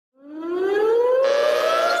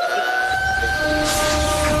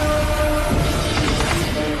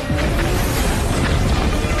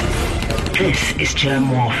This is Germ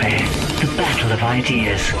Warfare, the battle of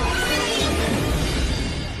ideas.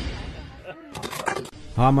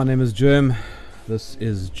 Hi, my name is Germ. This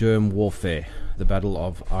is Germ Warfare, the battle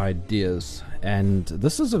of ideas. And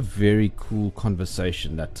this is a very cool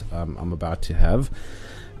conversation that I'm about to have.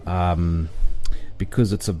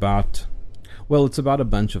 Because it's about a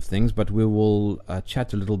bunch of things, but we will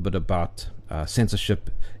chat a little bit about censorship,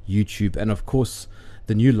 YouTube, and of course,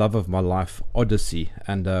 the new love of my life, Odysee.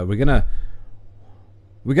 And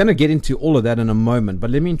we're gonna get into all of that in a moment.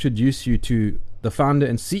 But let me introduce you to the founder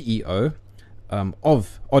and CEO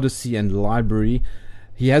of Odysee and LBRY.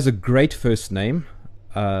 He has a great first name.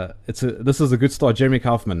 This is a good start, Jeremy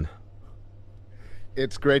Kaufman.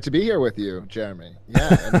 It's great to be here with you, Jeremy.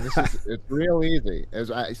 Yeah, and it's real easy.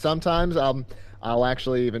 Sometimes I'll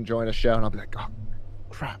actually even join a show and I'll be like, oh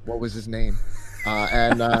crap, what was his name?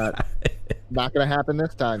 Not going to happen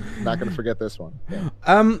this time. Not going to forget this one. Yeah.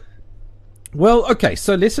 Well, okay,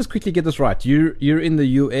 so let's just quickly get this right. You're in the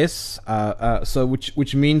US, so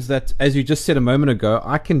which means that, as you just said a moment ago,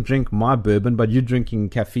 I can drink my bourbon, but you're drinking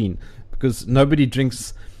caffeine, because nobody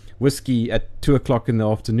drinks whiskey at 2:00 in the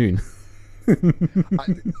afternoon.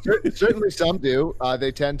 Certainly some do.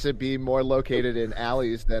 They tend to be more located in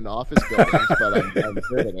alleys than office buildings, but I'm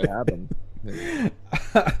sure that it happens.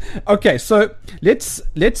 Okay, so let's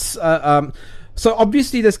so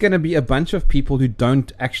obviously there's going to be a bunch of people who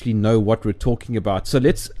don't actually know what we're talking about. So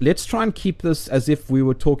let's try and keep this as if we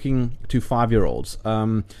were talking to 5-year-olds.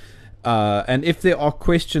 And if there are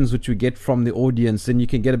questions which we get from the audience, then you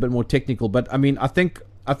can get a bit more technical. But I mean, I think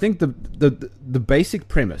the basic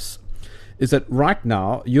premise is that right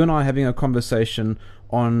now you and I are having a conversation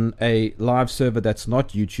on a live server that's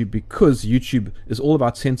not YouTube, because YouTube is all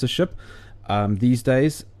about censorship these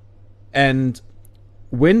days. And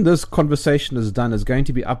when this conversation is done, it's going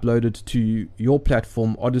to be uploaded to your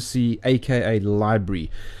platform, Odysee, aka LBRY.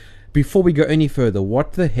 Before we go any further,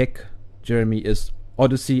 what the heck, Jeremy, is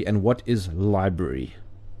Odysee and what is LBRY?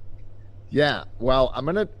 Yeah, well,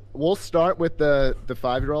 we'll start with the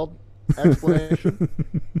 5-year-old explanation,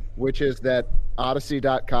 which is that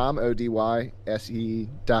Odysee.com, ODYSE.com,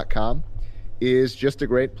 is just a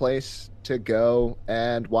great place to go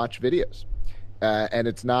and watch videos. And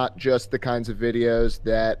it's not just the kinds of videos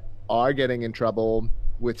that are getting in trouble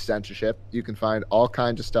with censorship. You can find all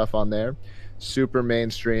kinds of stuff on there, super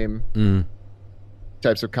mainstream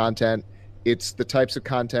types of content. It's the types of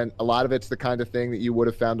content, a lot of it's the kind of thing that you would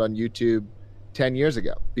have found on YouTube 10 years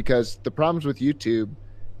ago, because the problems with YouTube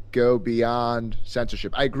go beyond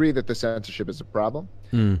censorship. I agree that the censorship is a problem,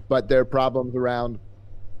 but there are problems around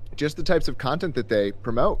just the types of content that they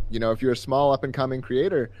promote. You know, if you're a small up-and-coming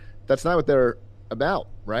creator, that's not what they're about,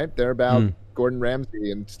 right? They're about Gordon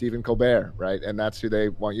Ramsay and Stephen Colbert, right? And that's who they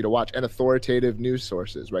want you to watch. And authoritative news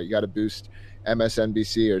sources, right? You got to boost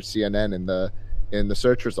MSNBC or CNN in the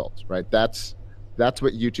search results, right? That's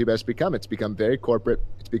what YouTube has become. It's become very corporate.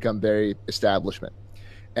 It's become very establishment.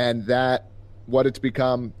 And that, what it's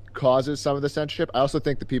become, causes some of the censorship. I also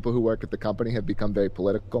think the people who work at the company have become very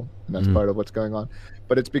political, and that's part of what's going on.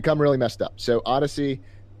 But it's become really messed up. So Odysee,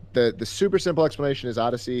 the super simple explanation is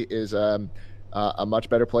Odysee is a much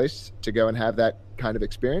better place to go and have that kind of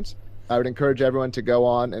experience. I would encourage everyone to go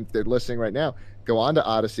on, and if they're listening right now, go on to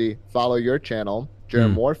Odysee, follow your channel,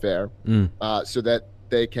 Germ Warfare, so that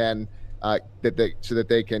they can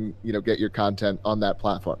get your content on that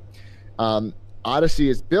platform. Odysee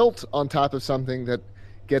is built on top of something that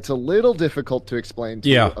gets a little difficult to explain to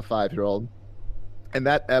a 5-year-old, and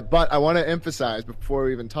that. But I want to emphasize before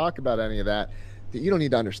we even talk about any of that you don't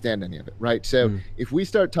need to understand any of it, right? So if we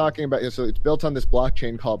start talking about, so it's built on this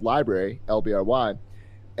blockchain called LBRY, LBRY,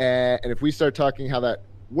 and if we start talking how that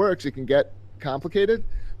works, it can get complicated.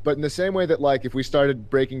 But in the same way that, like, if we started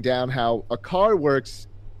breaking down how a car works,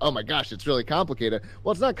 oh my gosh, it's really complicated.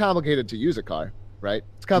 Well, it's not complicated to use a car, right?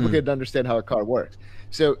 It's complicated to understand how a car works.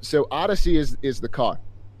 So Odysee is the car.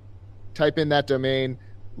 Type in that domain,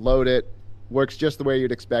 load it, works just the way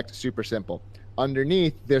you'd expect, super simple.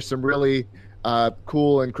 Underneath, there's some really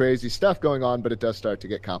cool and crazy stuff going on, but it does start to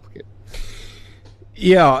get complicated.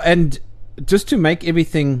 Yeah, and just to make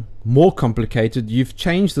everything more complicated, you've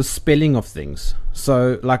changed the spelling of things.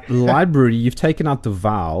 So, like LBRY, you've taken out the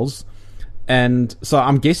vowels, and so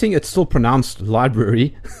I'm guessing it's still pronounced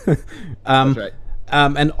library. That's right.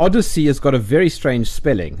 And Odysee has got a very strange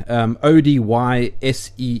spelling, Odyssee.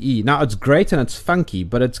 Now, it's great and it's funky,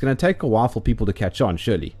 but it's going to take a while for people to catch on,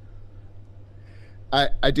 surely.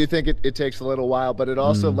 I do think it takes a little while, but it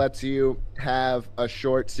also lets you have a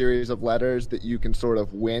short series of letters that you can sort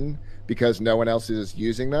of win because no one else is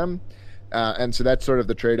using them. And so that's sort of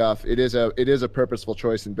the trade-off. It is a purposeful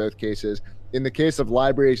choice in both cases. In the case of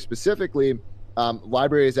LBRY specifically,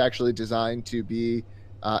 LBRY is actually designed to be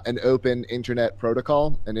an open internet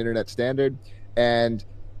protocol, an internet standard, and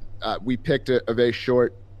we picked a very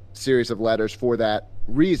short series of letters for that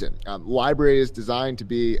reason. LBRY is designed to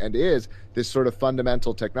be, and is, this sort of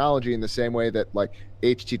fundamental technology in the same way that like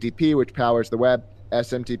HTTP, which powers the web,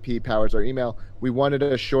 SMTP powers our email. We wanted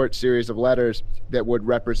a short series of letters that would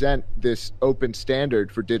represent this open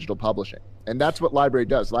standard for digital publishing. And that's what LBRY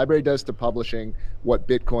does. LBRY does to publishing what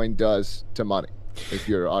Bitcoin does to money, if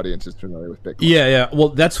your audience is familiar with Bitcoin. Yeah. Well,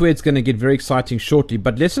 that's where it's going to get very exciting shortly.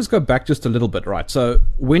 But let's just go back just a little bit, right? So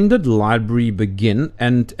when did LBRY begin?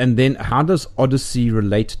 And then how does Odysee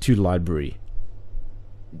relate to LBRY?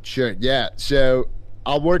 Sure, yeah. So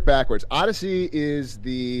I'll work backwards. Odysee is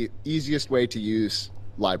the easiest way to use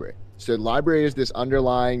LBRY. So LBRY is this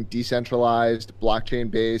underlying decentralized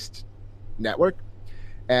blockchain-based network.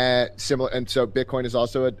 And so Bitcoin is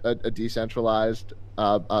also a decentralized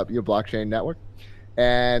blockchain network.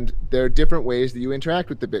 And there are different ways that you interact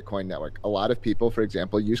with the Bitcoin network. A lot of people, for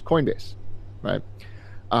example, use Coinbase, right?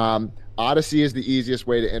 Odysee is the easiest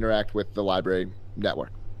way to interact with the LBRY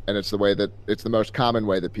network. And it's the most common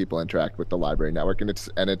way that people interact with the LBRY network, and it's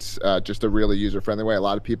just a really user-friendly way. A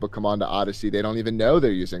lot of people come onto Odysee, they don't even know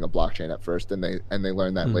they're using a blockchain at first, and they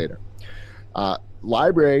learn that later.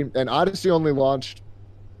 LBRY and Odysee only launched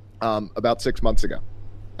about 6 months ago.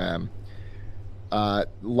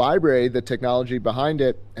 LBRY, the technology behind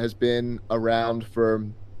it, has been around for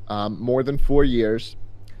more than 4 years.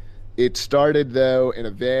 It started, though, in a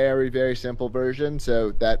very, very simple version.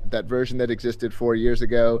 So that version that existed 4 years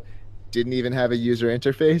ago didn't even have a user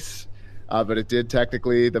interface, but it did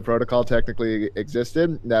technically, the protocol technically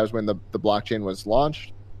existed. That was when the blockchain was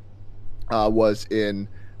launched, was in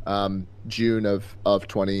June of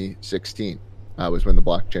 2016, was when the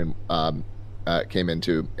blockchain came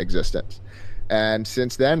into existence. And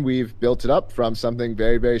since then, we've built it up from something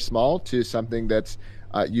very, very small to something that's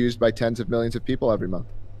used by tens of millions of people every month.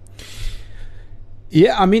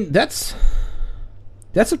 Yeah, I mean, that's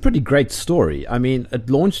a pretty great story. I mean, it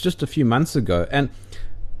launched just a few months ago, and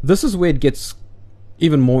this is where it gets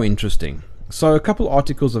even more interesting. So a couple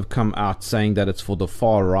articles have come out saying that it's for the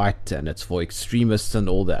far right and it's for extremists and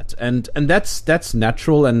all that. And that's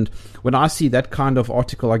natural, and when I see that kind of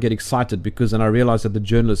article, I get excited because then I realize that the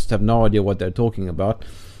journalists have no idea what they're talking about.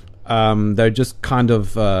 They're just kind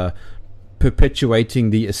of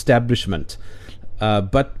perpetuating the establishment.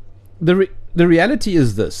 But the reality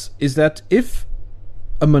is that if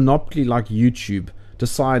a monopoly like YouTube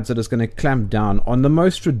decides that it's going to clamp down on the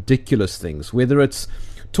most ridiculous things, whether it's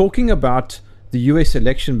talking about the US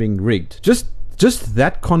election being rigged, just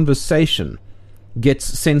that conversation gets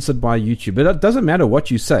censored by YouTube. But it doesn't matter what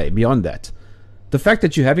you say beyond that. The fact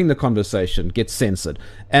that you're having the conversation gets censored.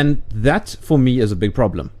 And that, for me, is a big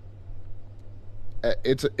problem.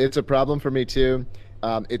 It's a problem for me, too.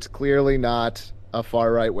 It's clearly not a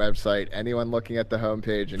far-right website. Anyone looking at the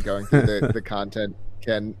homepage and going through the content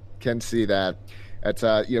can see that. It's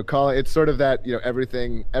it's sort of that,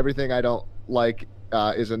 everything I don't like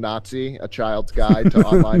is a Nazi, a child's guide to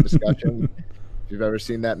online discussion. If you've ever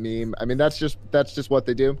seen that meme, I mean, that's just what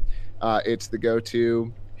they do. It's the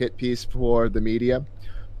go-to hit piece for the media.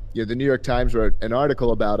 The New York Times wrote an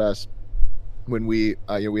article about us when we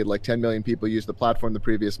had like 10 million people use the platform the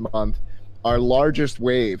previous month. Our largest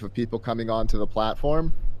wave of people coming onto the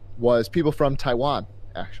platform was people from Taiwan,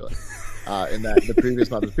 actually. In the previous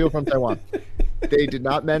month, was people from Taiwan. They did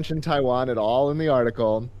not mention Taiwan at all in the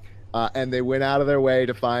article, and they went out of their way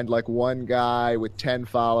to find like one guy with 10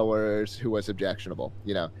 followers who was objectionable.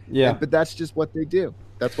 Yeah. But that's just what they do.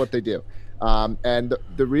 That's what they do. And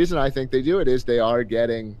the reason I think they do it is they are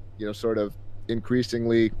getting sort of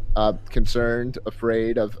increasingly concerned,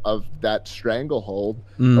 afraid of that stranglehold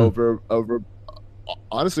over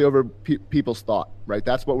people's thought, right?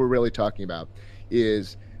 That's what we're really talking about,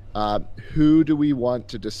 is who do we want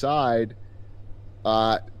to decide,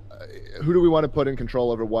 who do we want to put in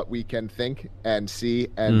control over what we can think and see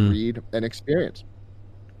and read and experience?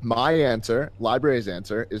 My answer, LBRY's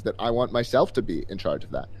answer, is that I want myself to be in charge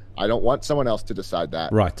of that. I don't want someone else to decide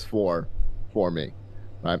that for me,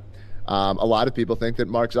 right? A lot of people think that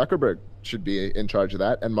Mark Zuckerberg should be in charge of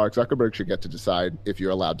that, and Mark Zuckerberg should get to decide if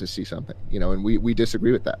you're allowed to see something, and we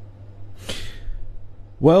disagree with that.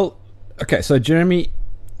 Well, okay, so Jeremy,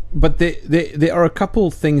 but there are a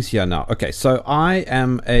couple things here now. Okay, so I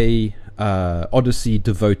am a Odysee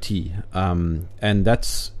devotee, and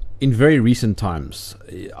that's in very recent times.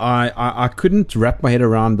 I couldn't wrap my head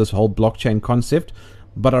around this whole blockchain concept.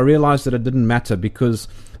 but I realized that it didn't matter, because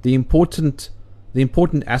the important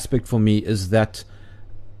aspect for me is that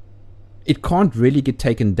it can't really get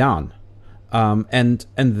taken down, and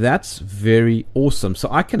that's very awesome. So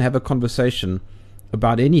I can have a conversation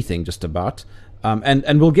about anything, just about,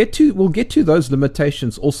 and we'll get to those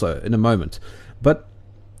limitations also in a moment, but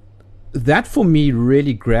that for me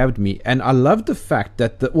really grabbed me, and I love the fact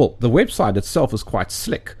that the website itself is quite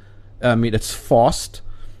slick. I mean, it's fast.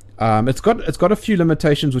 It's got a few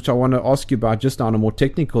limitations which I want to ask you about just now on a more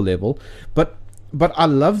technical level, but I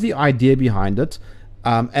love the idea behind it,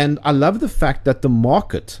 and I love the fact that the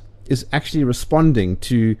market is actually responding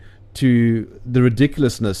to the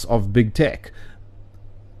ridiculousness of big tech.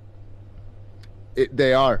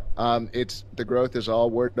 They are. It's the growth is all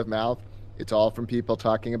word of mouth. It's all from people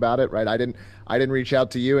talking about it, right? I didn't reach out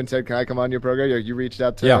to you and said, "Can I come on your program?" You reached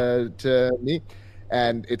out to me,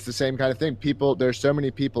 and it's the same kind of thing. There's so many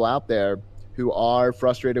people out there who are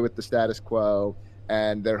frustrated with the status quo,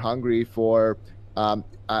 and they're hungry for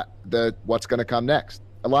what's going to come next.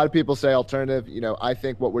 A lot of people say alternative. I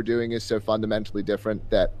think what we're doing is so fundamentally different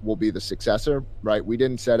that we'll be the successor, right? We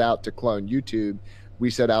didn't set out to clone YouTube. We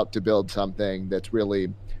set out to build something that's really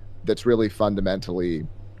fundamentally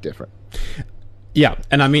different. Yeah,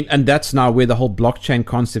 and I mean, and that's now where the whole blockchain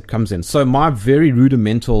concept comes in. So my very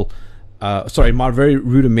rudimentary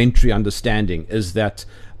understanding is that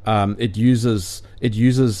it uses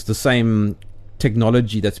the same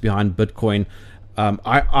technology that's behind Bitcoin.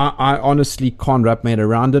 I honestly can't wrap my head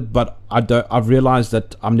around it, but I've realized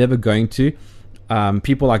that I'm never going to.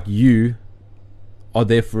 People like you are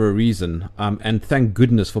there for a reason, and thank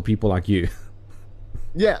goodness for people like you.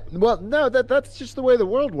 Yeah, well, no, that's just the way the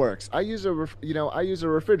world works. I use a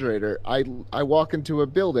refrigerator. I walk into a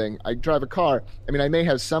building. I drive a car. I mean, I may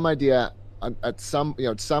have some idea at some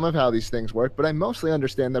of how these things work, but I mostly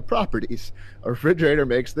understand their properties. A refrigerator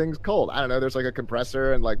makes things cold. I don't know. There's like a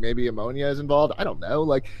compressor and like maybe ammonia is involved. I don't know.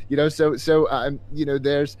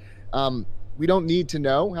 There's we don't need to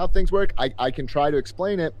know how things work. I can try to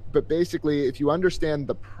explain it, but basically, if you understand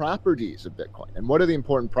the properties of Bitcoin, and what are the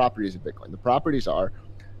important properties of Bitcoin? The properties are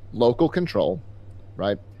local control,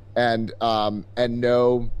 right? And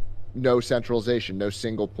no centralization, no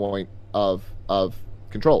single point of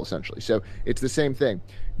control, essentially. So it's the same thing.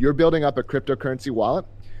 You're building up a cryptocurrency wallet.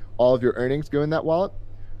 All of your earnings go in that wallet.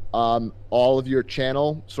 All of your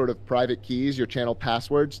channel sort of private keys, your channel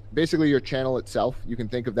passwords, basically your channel itself, you can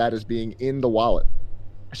think of that as being in the wallet.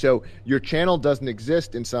 So your channel doesn't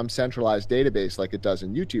exist in some centralized database like it does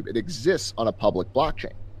in YouTube. It exists on a public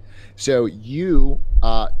blockchain. So you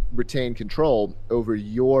retain control over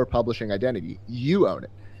your publishing identity. You own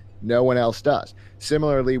it. No one else does.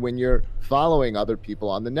 Similarly, when you're following other people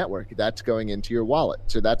on the network, that's going into your wallet.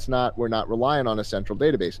 So we're not relying on a central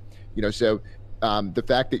database. The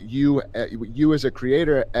fact that you as a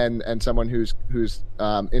creator and someone who's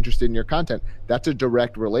interested in your content, that's a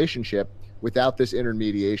direct relationship without this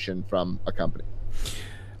intermediation from a company.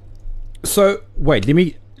 So wait, let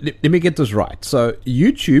me get this right. So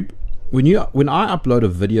YouTube, when I upload a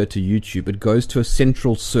video to YouTube, it goes to a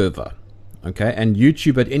central server, okay? And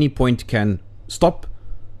YouTube at any point can stop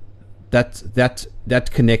that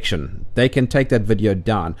connection. They can take that video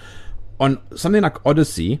down. On something like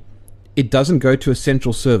Odyssey, it doesn't go to a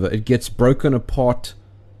central server. It gets broken apart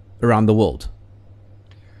around the world.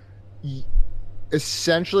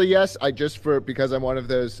 Essentially, yes. Because I'm one of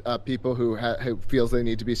those people who feels they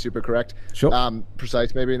need to be super correct. Sure.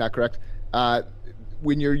 Precise, maybe not correct.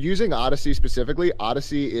 When you're using Odyssey specifically,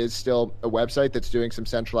 Odyssey is still a website that's doing some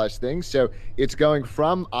centralized things. So it's going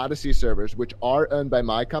from Odyssey servers, which are owned by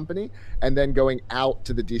my company, and then going out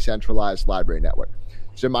to the decentralized library network.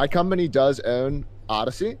 So my company does own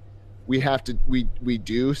Odyssey. We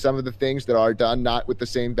do some of the things that are done, not with the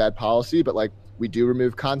same bad policy, but like we do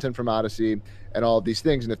remove content from Odyssey and all of these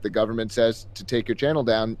things. And if the government says to take your channel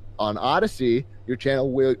down on Odyssey, your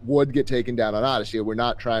channel would get taken down on Odyssey. We're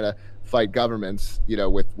not trying to fight governments,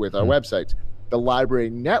 with our websites. The library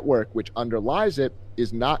network, which underlies it,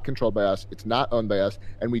 is not controlled by us. It's not owned by us,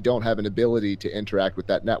 and we don't have an ability to interact with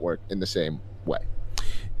that network in the same way.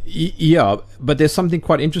 Yeah, but there's something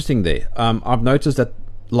quite interesting there. I've noticed that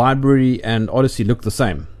Library and Odyssey look the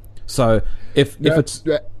same. So if it's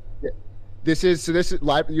this is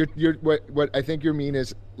you're what I think you mean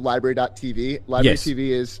is library.tv. Library Yes.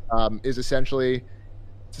 TV is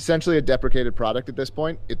essentially a deprecated product at this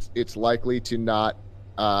point. It's likely to not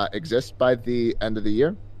exist by the end of the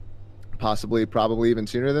year, probably even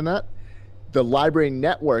sooner than that. The library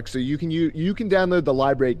network, so you can download the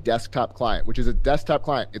library desktop client, which is a desktop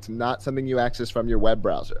client. It's not something you access from your web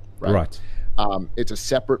browser, right? It's a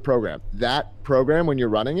separate program. That program, when you're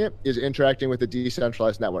running it, is interacting with a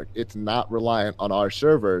decentralized network. It's not reliant on our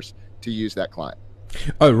servers to use that client.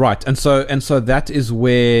 Oh, right. And so that is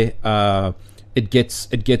where it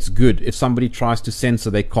gets good. If somebody tries to censor,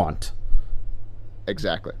 they can't.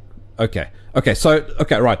 Exactly. Okay.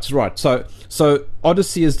 Right. So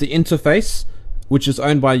Odyssey is the interface, which is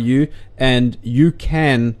owned by you, and you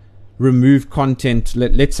can remove content.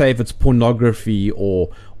 Let's say if it's pornography or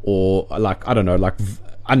like, I don't know, like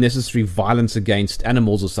unnecessary violence against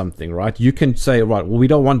animals or something, right? You can say, right, well, we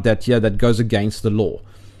don't want that here. That goes against the law.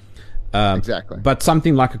 Exactly. But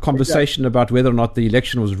something like a conversation about whether or not the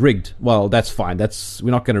election was rigged, well, that's fine.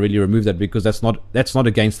 We're not going to really remove that because that's not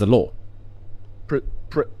against the law.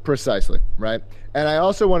 Precisely, right? And I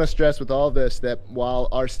also want to stress with all of this that while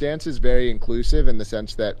our stance is very inclusive in the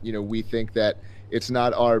sense that, we think that it's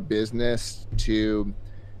not our business to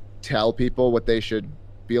tell people what they should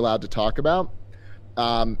be allowed to talk about,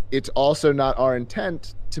 it's also not our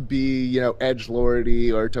intent to be,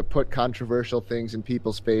 edgelordy or to put controversial things in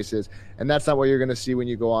people's faces. And that's not what you're going to see when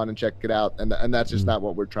you go on and check it out. And that's just not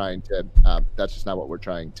what we're trying to,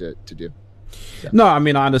 do. Yeah. No, I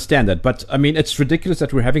mean, I understand that, but I mean, it's ridiculous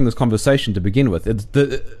that we're having this conversation to begin with.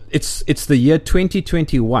 It's the year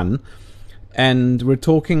 2021, and we're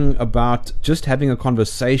talking about just having a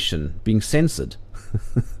conversation being censored.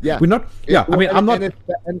 Yeah, we're not. Yeah, I mean, I'm not.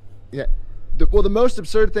 The most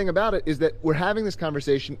absurd thing about it is that we're having this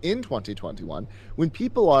conversation in 2021 when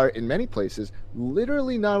people are, in many places,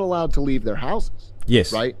 literally not allowed to leave their houses.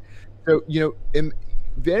 Yes. Right. So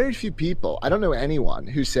very few people, I don't know anyone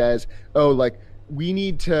who says, oh, like, we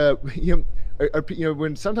need to,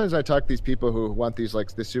 when sometimes I talk to these people who want this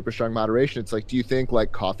super strong moderation, it's like, do you think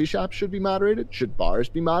like coffee shops should be moderated? Should bars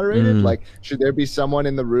be moderated? Like, should there be someone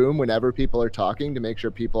in the room whenever people are talking to make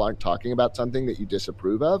sure people aren't talking about something that you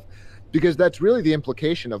disapprove of? Because that's really the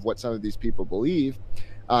implication of what some of these people believe.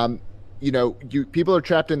 People are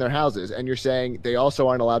trapped in their houses and you're saying they also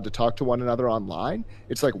aren't allowed to talk to one another online.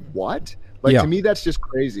 It's like, what? Like, to me, that's just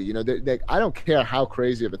crazy. I don't care how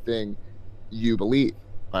crazy of a thing you believe,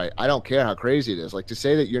 right? I don't care how crazy it is. Like, to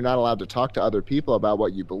say that you're not allowed to talk to other people about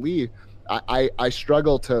what you believe, I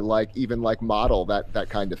struggle to even model that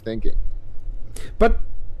kind of thinking. But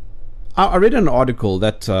I read an article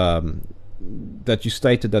that that you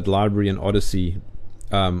stated that LBRY and Odysee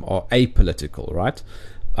are apolitical, right?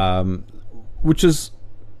 Which is,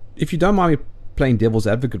 if you don't mind me playing devil's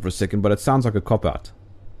advocate for a second, but it sounds like a cop-out.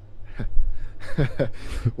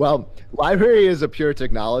 Well, LBRY is a pure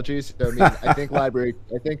technology, so I mean, I think LBRY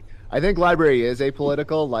is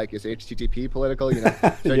apolitical, like is HTTP political, So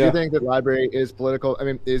I do think that LBRY is political. I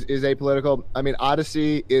mean, is apolitical. I mean,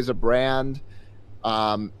 Odysee is a brand.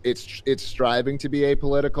 It's striving to be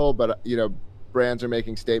apolitical, but brands are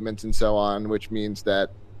making statements and so on, which means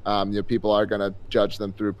that people are going to judge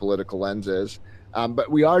them through political lenses. But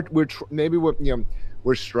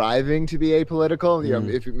we're striving to be apolitical.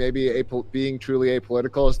 If maybe being truly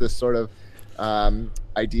apolitical is this sort of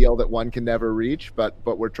ideal that one can never reach, but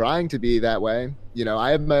we're trying to be that way.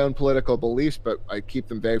 I have my own political beliefs, but I keep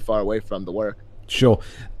them very far away from the work. Sure.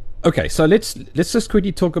 Okay, so let's just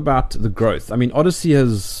quickly talk about the growth. I mean, Odysee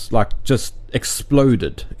has just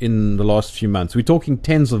exploded in the last few months. We're talking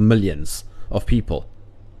tens of millions of people.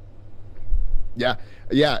 Yeah.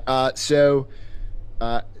 So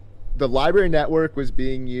the LBRY network was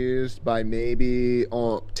being used by maybe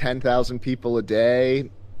 10,000 people a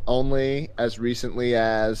day only as recently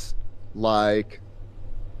as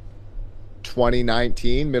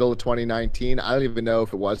 2019, middle of 2019. I don't even know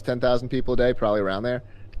if it was 10,000 people a day, probably around there.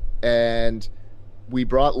 And we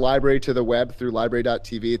brought LBRY to the web through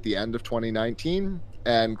LBRY.tv at the end of 2019,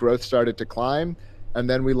 and growth started to climb. And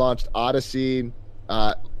then we launched Odysee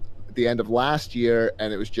at the end of last year,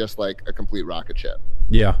 and it was just like a complete rocket ship.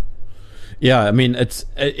 Yeah. I mean,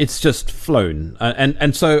 it's just flown,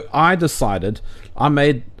 and so I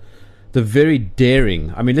made the very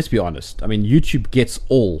daring. I mean, let's be honest. I mean, YouTube gets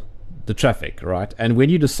all the traffic, right? And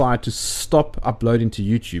when you decide to stop uploading to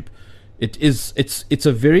YouTube, it's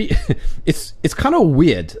a very it's kind of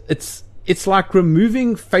weird. It's like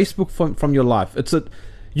removing Facebook from your life. That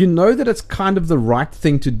it's kind of the right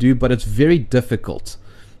thing to do, but it's very difficult.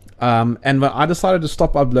 And when I decided to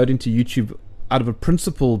stop uploading to YouTube out of a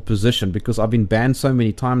principled position, because I've been banned so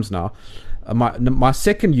many times now, my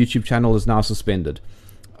second YouTube channel is now suspended,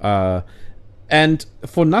 and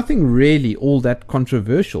for nothing really all that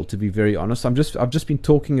controversial, to be very honest. I've just been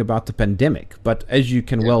talking about the pandemic, but as you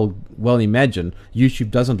can well imagine,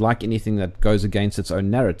 YouTube doesn't like anything that goes against its own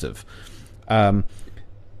narrative, and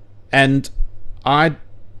I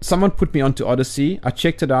someone put me onto Odyssey. I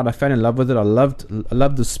checked it out. I fell in love with it. I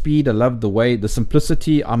loved the speed. I loved the way, the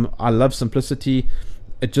simplicity. I love simplicity.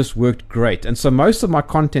 It just worked great. And so most of my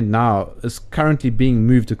content now is currently being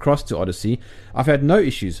moved across to Odyssey. I've had no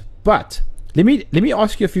issues. But let me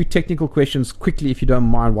ask you a few technical questions quickly, if you don't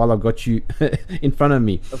mind, while I've got you in front of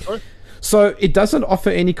me. Of course. So it doesn't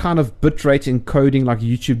offer any kind of bitrate encoding like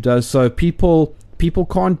YouTube does. So people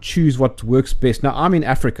can't choose what works best. Now, I'm in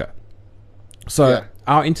Africa. So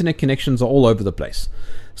our internet connections are all over the place.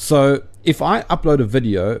 So if I upload a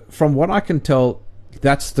video, from what I can tell,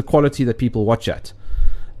 that's the quality that people watch at.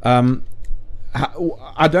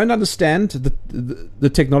 I don't understand the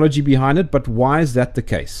technology behind it, but why is that the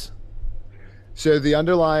case? So the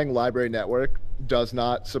underlying library network does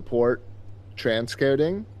not support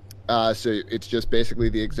transcoding. So it's just basically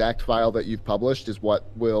the exact file that you've published is what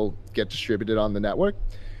will get distributed on the network.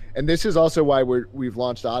 And this is also why we've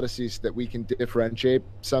launched Odyssey, so that we can differentiate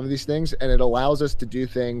some of these things. And it allows us to do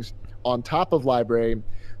things on top of library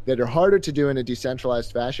that are harder to do in a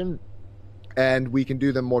decentralized fashion. And we can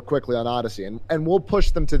do them more quickly on Odyssey. And we'll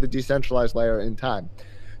push them to the decentralized layer in time.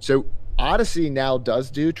 So Odyssey now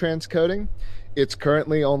does do transcoding. It's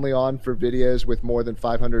currently only on for videos with more than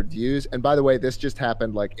 500 views. And by the way, this just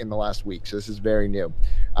happened like in the last week, so this is very new.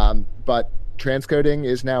 But transcoding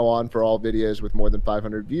is now on for all videos with more than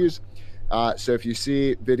 500 views. So if you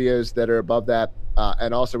see videos that are above that,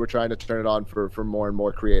 and also we're trying to turn it on for more and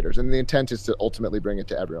more creators. And the intent is to ultimately bring it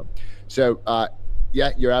to everyone. So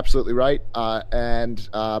yeah, you're absolutely right. But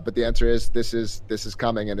the answer is this is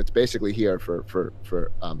coming, and it's basically here for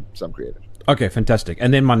some creators. Okay, fantastic.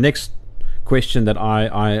 And then my next question that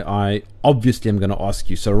I obviously am going to ask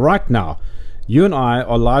you. So right now, you and I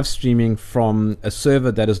are live streaming from a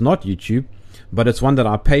server that is not YouTube, but it's one that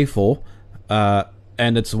I pay for,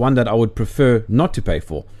 and it's one that I would prefer not to pay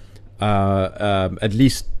for, at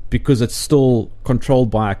least because it's still controlled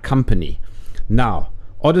by a company. Now,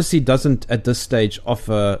 Odyssey doesn't at this stage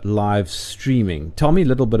offer live streaming. Tell me a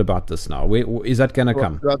little bit about this now. Where is that going to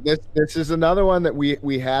come? Well, this is another one that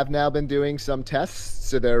we have now been doing some tests.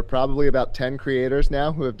 So there are probably about 10 creators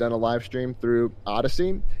now who have done a live stream through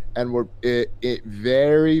Odyssey. And we're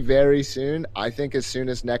very, very soon, I think as soon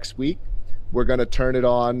as next week, we're going to turn it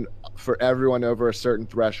on for everyone over a certain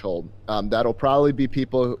threshold. That'll probably be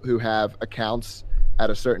people who have accounts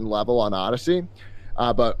at a certain level on Odyssey.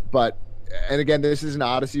 And again, this is an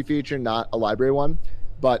Odyssey feature, not a library one,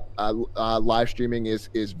 but live streaming is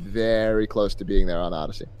very close to being there on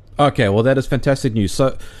Odyssey. Okay, well, that is fantastic news.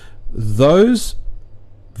 So those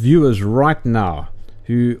viewers right now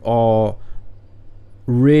who are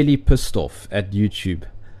really pissed off at YouTube,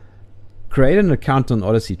 create an account on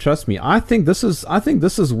Odyssey. Trust me, I think this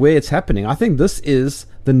is where it's happening. I think this is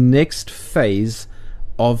the next phase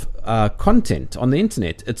of content on the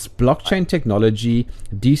internet. It's blockchain technology,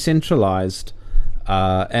 decentralized,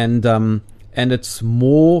 and it's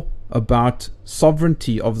more about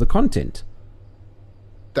sovereignty of the content.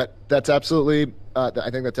 That's absolutely. I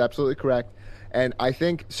think that's absolutely correct. And I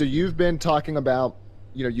think so. You've been talking about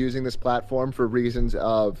using this platform for reasons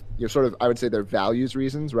of sort of, I would say, their values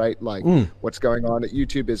reasons, right? Like what's going on at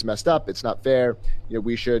YouTube is messed up. It's not fair.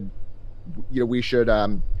 We should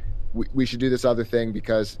do this other thing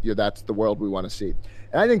because that's the world we want to see.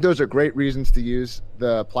 And I think those are great reasons to use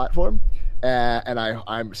the platform. And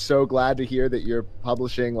I'm so glad to hear that you're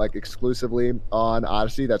publishing like exclusively on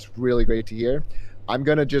Odyssey. That's really great to hear. I'm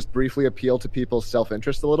going to just briefly appeal to people's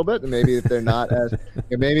self-interest a little bit, and maybe if they're not as,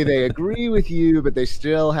 maybe they agree with you, but they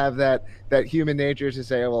still have that human nature to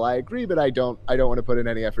say, oh, well, I agree, but I don't want to put in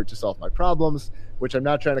any effort to solve my problems, which I'm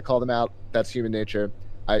not trying to call them out. That's human nature.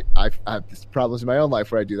 I have problems in my own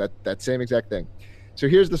life where I do that same exact thing. So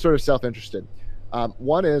here's the sort of self-interested.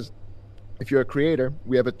 One is, if you're a creator,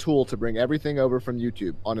 we have a tool to bring everything over from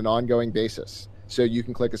YouTube on an ongoing basis. So you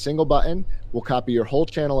can click a single button, we'll copy your whole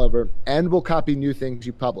channel over, and we'll copy new things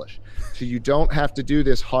you publish. So you don't have to do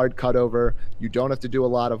this hard cutover. You don't have to do a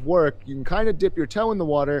lot of work. You can kind of dip your toe in the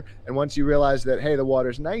water, and once you realize that, hey, the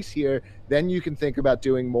water's nice here, then you can think about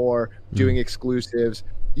doing more, doing exclusives.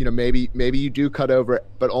 Maybe you do cut over,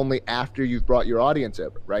 but only after you've brought your audience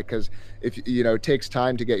over, right? Because if it takes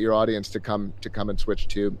time to get your audience to come and switch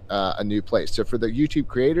to a new place. So for the YouTube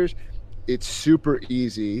creators, it's super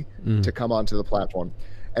easy to come onto the platform.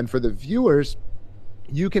 And for the viewers,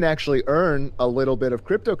 you can actually earn a little bit of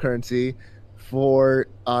cryptocurrency for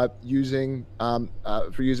using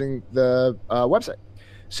the website.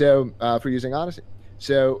 So for using Odyssey.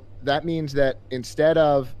 So that means that instead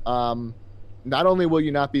of not only will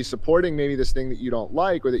you not be supporting maybe this thing that you don't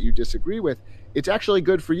like or that you disagree with, it's actually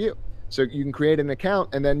good for you. So you can create an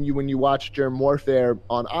account, and then when you watch Germ Warfare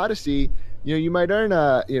on Odyssey, you might earn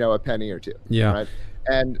a penny or two. Yeah. Right.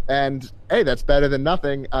 And hey, that's better than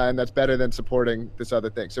nothing, and that's better than supporting this other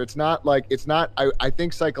thing. So it's not. I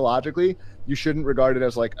think psychologically, you shouldn't regard it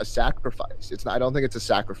as like a sacrifice. It's not. I don't think it's a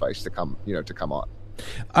sacrifice to come on.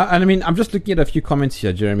 And I mean, I'm just looking at a few comments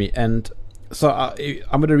here, Jeremy, and so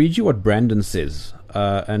I'm going to read you what Brandon says,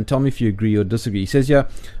 and tell me if you agree or disagree. He says here,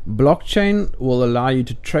 blockchain will allow you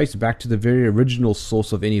to trace back to the very original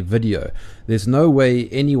source of any video. There's no way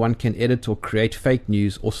anyone can edit or create fake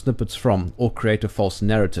news or snippets from, or create a false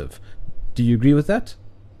narrative. Do you agree with that?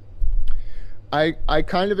 I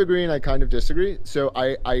kind of agree and I kind of disagree. So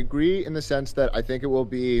I agree in the sense that I think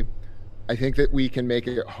that we can make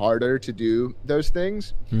it harder to do those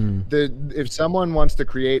things. If someone wants to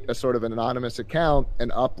create a sort of an anonymous account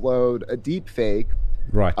and upload a deep fake,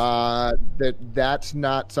 right? That's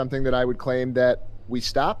not something that I would claim that we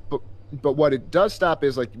stop. But what it does stop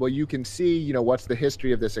is like, well, you can see, what's the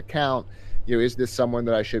history of this account? Is this someone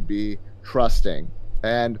that I should be trusting?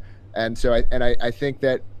 And so I think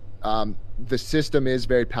that the system is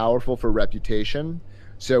very powerful for reputation.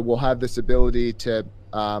 So we'll have this ability to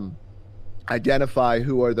identify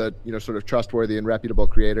who are the sort of trustworthy and reputable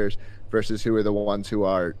creators versus who are the ones who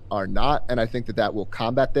are not, and I think that will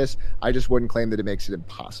combat this. I just wouldn't claim that it makes it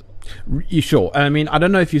impossible. You sure? I mean, I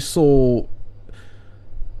don't know if you saw,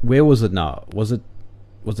 where was it now? Was it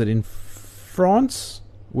in France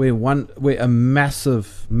where a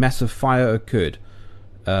massive fire occurred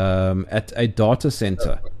at a data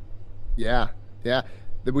center? Yeah.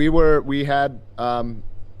 We had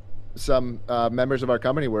some members of our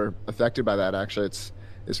company were affected by that. Actually,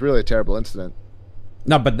 it's really a terrible incident.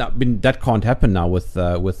 No, but that can't happen now with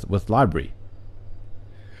LBRY.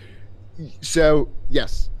 So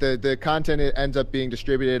yes, the content ends up being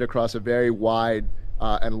distributed across a very wide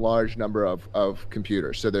and large number of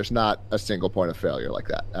computers. So there's not a single point of failure like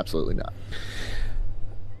that. Absolutely not.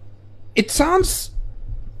 It sounds.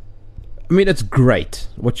 I mean, it's great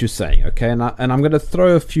what you're saying, okay? And I'm going to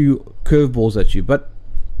throw a few curveballs at you, but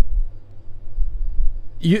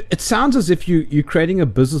it sounds as if you're creating a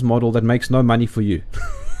business model that makes no money for you.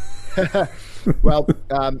 Well,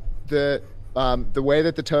 the way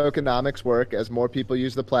that the tokenomics work, as more people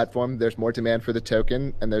use the platform, there's more demand for the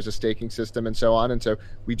token, and there's a staking system and so on. And so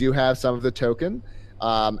we do have some of the token,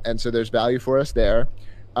 and so there's value for us there.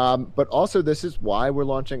 But also, this is why we're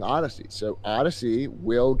launching Odyssey. So Odyssey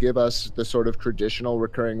will give us the sort of traditional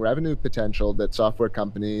recurring revenue potential that software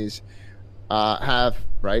companies have,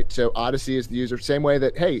 right? So Odyssey is the user, same way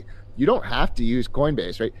that, hey, you don't have to use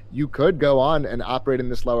Coinbase, right? You could go on and operate in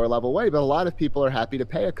this lower level way, but a lot of people are happy to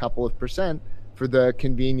pay a couple of % for the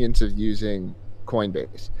convenience of using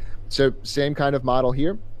Coinbase. So same kind of model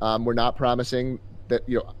here. We're not promising that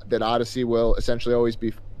that Odyssey will essentially always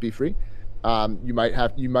be free. You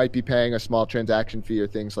might be paying a small transaction fee or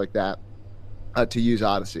things like that to use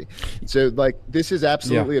Odyssey. So this is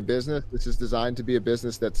absolutely a business. This is designed to be a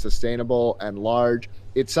business that's sustainable and large.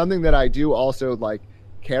 It's something that I do also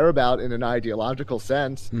care about in an ideological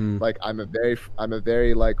sense. I'm a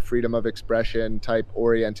very freedom of expression type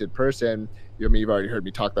oriented person. You've already heard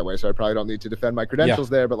me talk that way, so I probably don't need to defend my credentials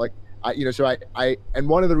there. But I and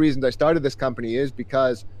one of the reasons I started this company is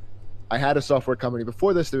because I had a software company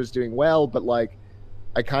before this that was doing well, but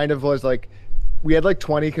I kind of was we had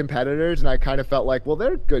 20 competitors, and I kind of felt well,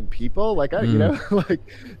 they're good people.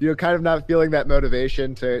 kind of not feeling that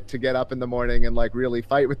motivation to get up in the morning and really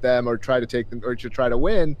fight with them or try to take them or to try to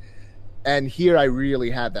win. And here I really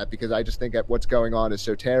had that, because I just think that what's going on is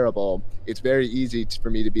so terrible. It's very easy for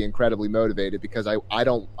me to be incredibly motivated, because I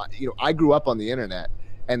grew up on the internet.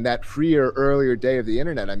 And that freer, earlier day of the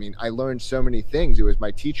internet, I mean, I learned so many things. It was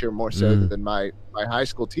my teacher more so than my high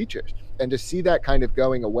school teachers. And to see that kind of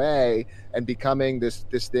going away and becoming this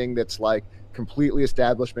thing that's completely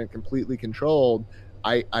establishment, completely controlled,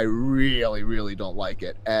 I really, really don't like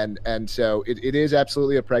it. And so it is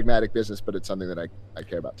absolutely a pragmatic business, but it's something that I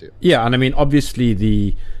care about too. Yeah, and I mean, obviously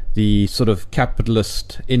the sort of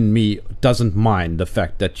capitalist in me doesn't mind the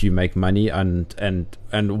fact that you make money, and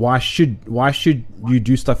why should you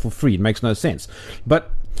do stuff for free? It makes no sense.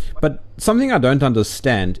 But something I don't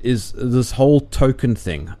understand is this whole token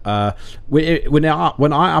thing. When I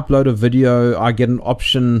upload a video, I get an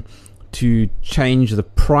option to change the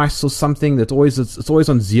price or something. It's always on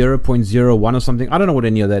 0.01 or something. I don't know what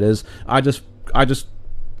any of that is. I just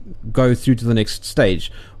go through to the next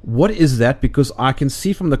stage. What is that? Because I can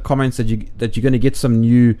see from the comments that you're going to get some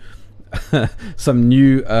new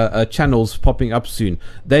channels popping up soon.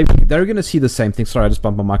 They're going to see the same thing. Sorry, I just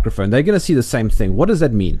bumped my microphone. They're going to see the same thing. What does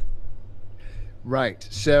that mean? Right.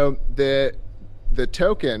 So the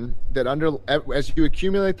token that as you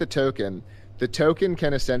accumulate the token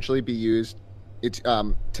can essentially be used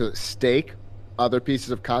to stake other pieces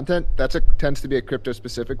of content. Tends to be a crypto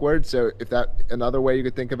specific word. So another way you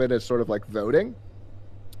could think of it as sort of like voting.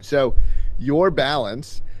 So your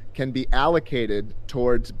balance can be allocated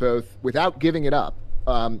towards both, without giving it up,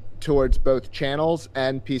 towards both channels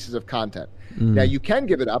and pieces of content. Now you can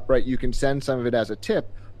give it up, right? You can send some of it as a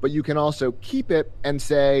tip, but you can also keep it and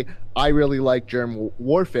say, I really like germ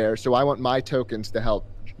warfare, so I want my tokens to help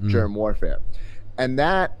germ warfare. And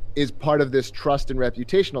that is part of this trust and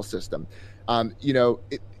reputational system.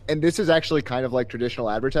 And this is actually kind of like traditional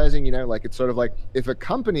advertising, like it's sort of like if a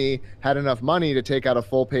company had enough money to take out a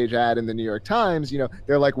full page ad in the New York Times,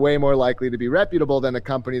 they're like way more likely to be reputable than a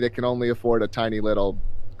company that can only afford a tiny little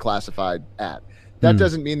classified ad. That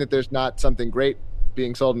doesn't mean that there's not something great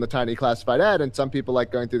being sold in the tiny classified ad, and some people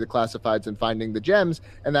like going through the classifieds and finding the gems,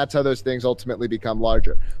 and that's how those things ultimately become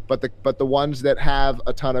larger. But the ones that have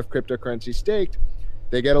a ton of cryptocurrency staked,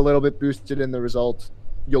 they get a little bit boosted in the results.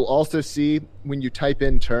 You'll also see when you type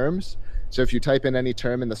in terms, so if you type in any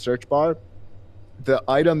term in the search bar, the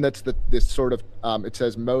item that's this sort of it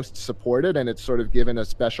says most supported, and it's sort of given a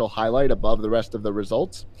special highlight above the rest of the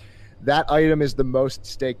results. That item is the most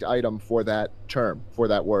staked item for that term, for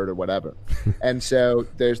that word or whatever. And so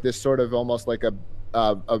there's this sort of almost like a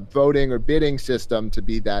voting or bidding system to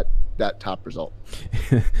be that top result.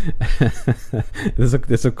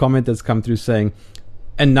 There's a comment that's come through saying,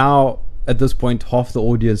 and now at this point half the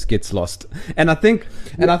audience gets lost. And I think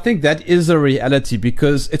that is a reality,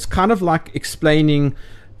 because it's kind of like explaining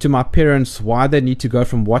to my parents why they need to go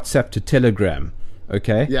from WhatsApp to Telegram.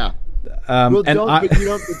 Okay? Yeah. You don't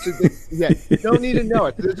need to know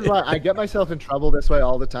it. This is why I get myself in trouble this way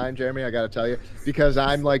all the time, Jeremy. I got to tell you, because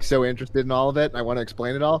I'm like so interested in all of it and I want to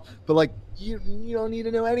explain it all. But like, you don't need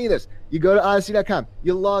to know any of this. You go to Odyssey.com,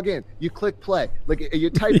 you log in, you click play, like you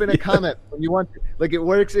type in a comment when you want to. Like, it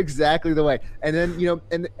works exactly the way. And then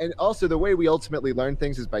and also the way we ultimately learn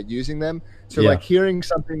things is by using them. So like hearing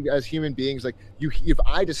something as human beings, like if you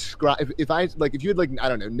had like, I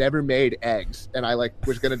don't know, never made eggs, and I like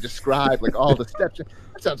was going to describe like all the steps,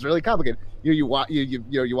 that sounds really complicated. You watch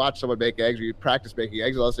someone make eggs, or you practice making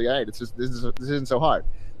eggs, and I'll say, hey, this isn't so hard.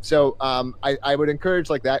 So I would encourage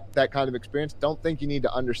like that kind of experience. Don't think you need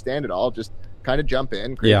to understand it all. Just kind of jump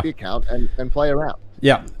in, create the account, and play around.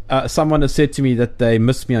 Yeah. Someone has said to me that they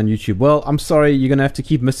missed me on YouTube. Well, I'm sorry, you're going to have to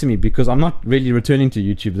keep missing me, because I'm not really returning to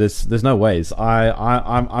YouTube. There's no ways.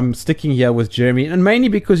 I'm sticking here with Jeremy, and mainly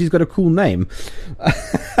because he's got a cool name.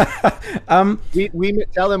 We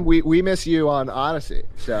tell him we miss you on Odyssey.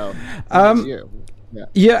 So miss you.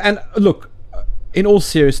 Yeah, and look, in all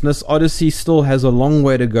seriousness, Odyssey still has a long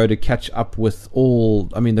way to go to catch up with all.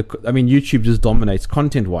 I mean, YouTube just dominates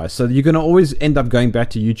content-wise, so you're going to always end up going back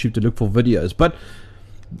to YouTube to look for videos. But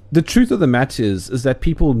the truth of the matter is that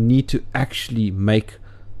people need to actually make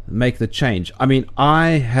the change. I mean, I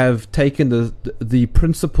have taken the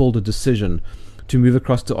principled decision to move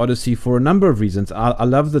across to Odyssey for a number of reasons. I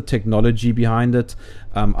love the technology behind it.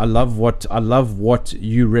 I love what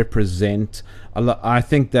you represent. I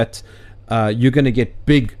think that you're going to get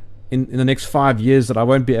big in the next 5 years, that I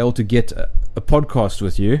won't be able to get a podcast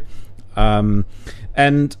with you. And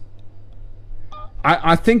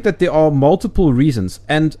I think that there are multiple reasons.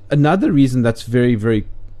 And another reason that's very, very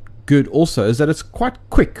good also is that it's quite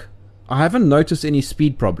quick. I haven't noticed any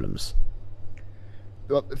speed problems.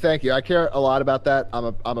 Well, thank you. I care a lot about that.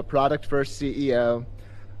 I'm a product first CEO.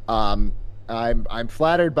 I'm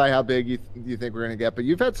flattered by how big you think we're going to get, but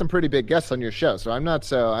you've had some pretty big guests on your show, so I'm not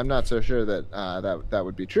so sure that that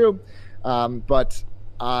would be true. But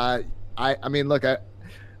I mean, look, I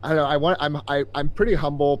don't know. I'm pretty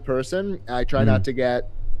humble person. I try not to get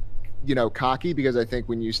cocky, because I think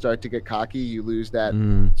when you start to get cocky, you lose that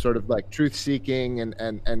sort of like truth seeking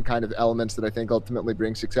and kind of elements that I think ultimately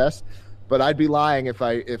bring success. But I'd be lying if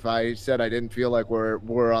I said I didn't feel like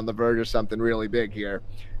we're on the verge of something really big here.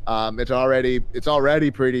 It's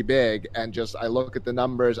already pretty big, and just I look at the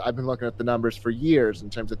numbers. I've been looking at the numbers for years in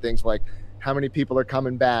terms of things like how many people are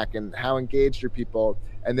coming back and how engaged are people,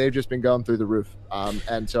 and they've just been going through the roof.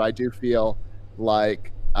 And so I do feel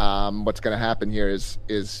like what's going to happen here is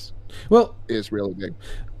really big.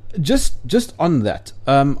 Just on that,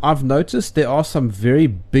 I've noticed there are some very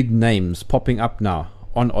big names popping up now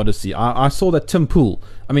on Odyssey. I saw that Tim Pool.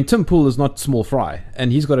 I mean, Tim Pool is not small fry,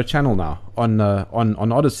 and he's got a channel now on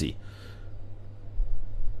Odyssey.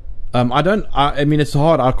 I mean, it's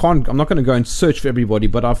hard. I'm not going to go and search for everybody,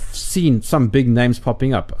 but I've seen some big names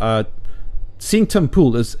popping up. Seeing Tim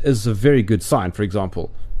Pool is a very good sign, for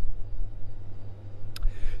example.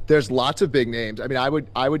 There's lots of big names. I mean,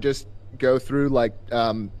 I would just go through like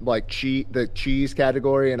the cheese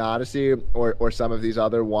category in Odyssey or some of these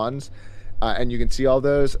other ones. And you can see all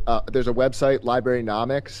those. There's a website,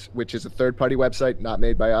 Librarynomics, which is a third-party website, not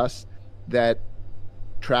made by us, that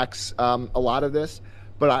tracks a lot of this.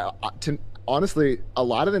 But honestly, a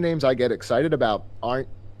lot of the names I get excited about aren't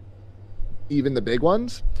even the big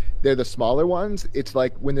ones. They're the smaller ones. It's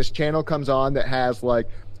like when this channel comes on that has like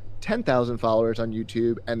 10,000 followers on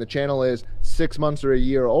YouTube, and the channel is 6 months or a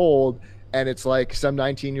year old, and it's like some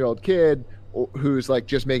 19-year-old kid who's like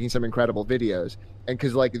just making some incredible videos. And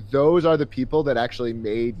because like those are the people that actually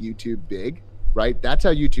made YouTube big, right? That's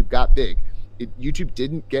how YouTube got big. YouTube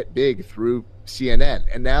didn't get big through CNN,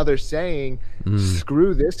 and now they're saying,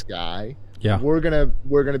 "Screw this guy. Yeah, we're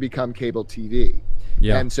gonna become cable TV."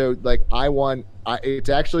 Yeah, and so like it's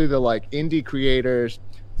actually the like indie creators,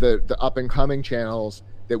 the up and coming channels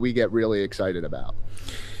that we get really excited about.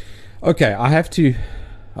 Okay, I have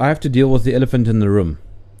to deal with the elephant in the room.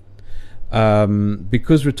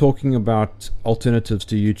 Because we're talking about alternatives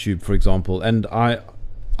to YouTube, for example, and I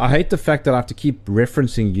hate the fact that I have to keep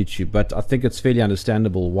referencing YouTube, but I think it's fairly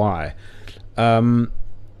understandable why. I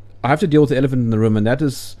have to deal with the elephant in the room, and that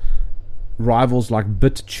is rivals like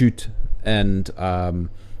BitChute and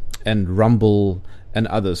Rumble and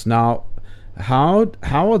others. Now, how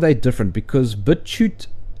are they different? Because BitChute,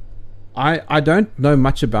 I don't know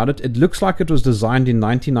much about it. It looks like it was designed in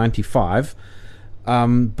 1995.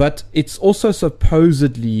 But it's also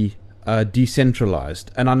supposedly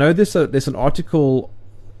decentralized, and I know there's an article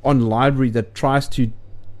on Library that tries to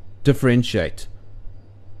differentiate.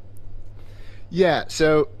 Yeah,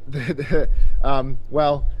 so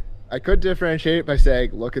well, I could differentiate by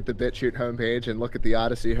saying look at the BitChute homepage and look at the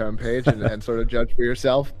Odyssey homepage and sort of judge for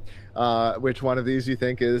yourself which one of these you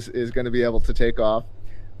think is going to be able to take off.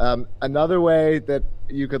 Another way that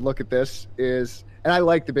you could look at this is, and I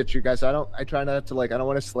like the BitChute guys. I try not to I don't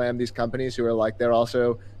want to slam these companies who are like, they're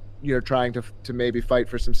also, trying to maybe fight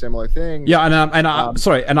for some similar things. Yeah, I'm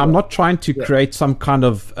sorry, and I'm not trying to create some kind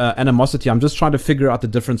of animosity. I'm just trying to figure out the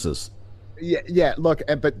differences. Yeah. Look,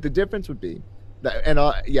 but the difference would be,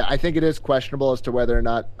 I think it is questionable as to whether or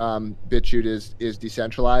not BitChute is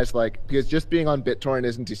decentralized. Because just being on BitTorrent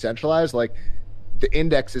isn't decentralized. The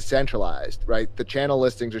index is centralized, right? The channel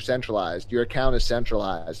listings are centralized. Your account is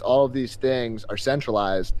centralized. All of these things are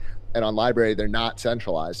centralized, and on Library they're not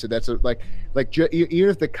centralized. So that's even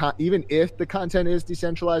if the content is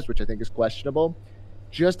decentralized, which I think is questionable,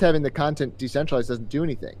 just having the content decentralized doesn't do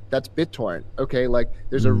anything. That's BitTorrent. Okay,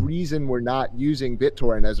 there's a reason we're not using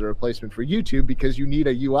BitTorrent as a replacement for YouTube, because you need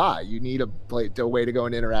a UI. You need a way to go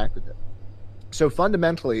and interact with it. So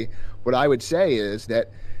fundamentally, what I would say is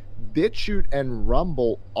that BitChute and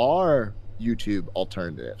Rumble are YouTube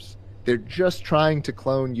alternatives. They're just trying to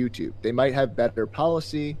clone YouTube. They might have better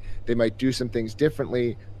policy, they might do some things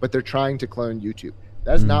differently, but they're trying to clone YouTube.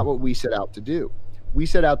 That's not what we set out to do. We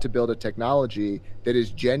set out to build a technology that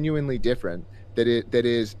is genuinely different, that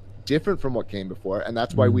is different from what came before, and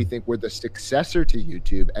that's why we think we're the successor to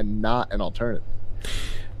YouTube and not an alternative.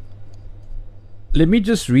 Let me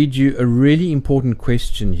just read you a really important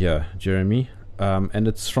question here, Jeremy. And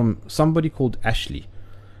it's from somebody called Ashley,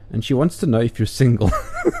 and she wants to know if you're single.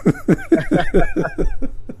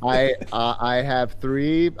 I have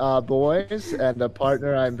 3 boys and a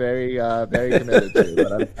partner I'm very very committed to.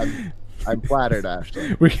 But I'm flattered,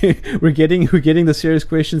 Ashley. We're getting the serious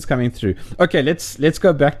questions coming through. Okay, let's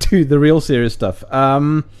go back to the real serious stuff.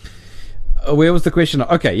 Where was the question?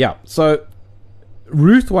 Okay, yeah. So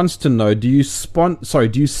Ruth wants to know: do you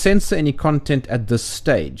censor any content at this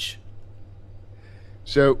stage?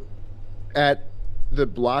 So at the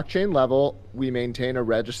blockchain level, we maintain a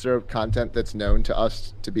register of content that's known to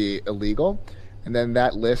us to be illegal. And then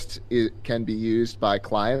that list can be used by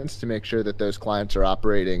clients to make sure that those clients are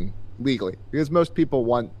operating legally. Because most people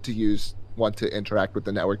want to interact with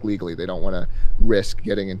the network legally. They don't want to risk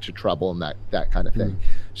getting into trouble and that kind of thing.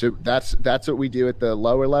 So that's what we do at the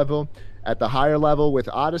lower level. At the higher level with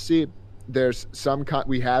Odyssey, there's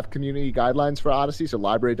we have community guidelines for Odyssey. So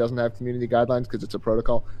Library doesn't have community guidelines because it's a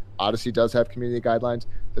protocol. Odyssey does have community guidelines.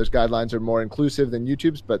 Those guidelines are more inclusive than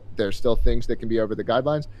YouTube's, but there's still things that can be over the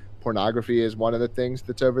guidelines. Pornography is one of the things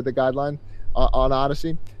that's over the guideline on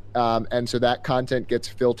Odyssey. And so that content gets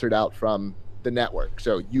filtered out from the network.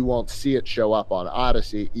 So you won't see it show up on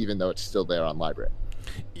Odyssey, even though it's still there on Library.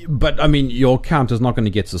 But, I mean, your account is not going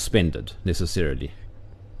to get suspended necessarily.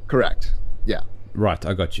 Correct. Yeah. Right,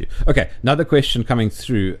 I got you. Okay, another question coming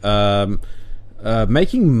through.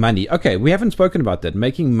 Making money. Okay, we haven't spoken about that.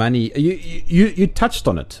 Making money. You touched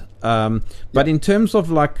on it. But in terms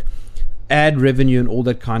of ad revenue and all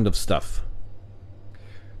that kind of stuff?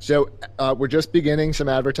 So we're just beginning some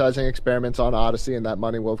advertising experiments on Odyssey, and that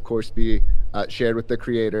money will, of course, be shared with the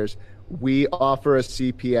creators. We offer a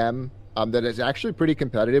CPM that is actually pretty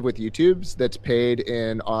competitive with YouTube's that's paid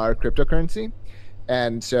in our cryptocurrency.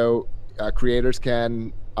 And so creators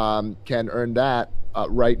can earn that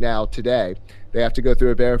right now today. They have to go through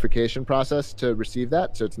a verification process to receive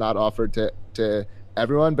that. So it's not offered to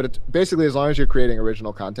everyone, but it's basically, as long as you're creating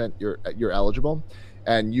original content, you're eligible.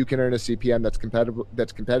 And you can earn a CPM that's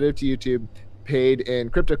competitive to YouTube, paid in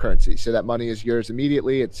cryptocurrency. So that money is yours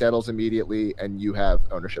immediately, it settles immediately, and you have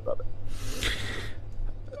ownership of it.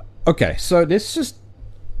 Okay, so let's just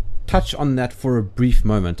touch on that for a brief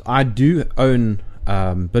moment. I do own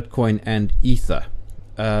Bitcoin and Ether.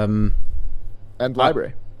 And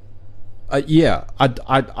LBRY. Yeah,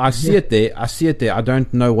 I see it there. I see it there. I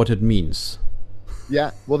don't know what it means.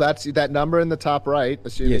 Yeah, well, that's that number in the top right,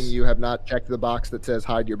 assuming Yes. you have not checked the box that says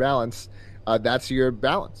hide your balance. That's your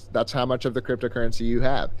balance. That's how much of the cryptocurrency you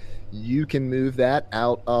have. You can move that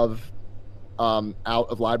out of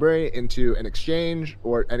LBRY into an exchange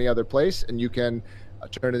or any other place, and you can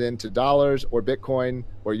turn it into dollars or Bitcoin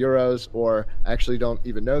or euros, or I actually don't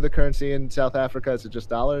even know the currency in South Africa. Is it just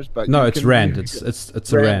dollars? But No, you it's can- rand. It's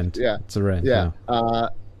a rand. Yeah, It's a rand. yeah.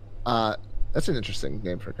 That's an interesting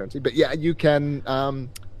name for a currency. But yeah, you can.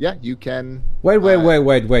 You can.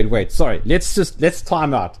 Wait. Sorry. Let's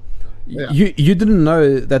time out. Yeah. You didn't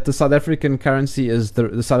know that the South African currency is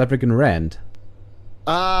the South African rand?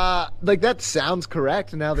 Like that sounds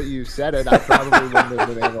correct. Now that you said it, I probably wouldn't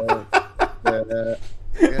have been able. Yeah.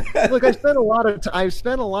 Look, I spent a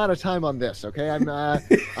lot of time on this. Okay, I've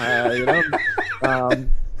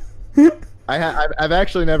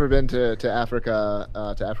actually never been to Africa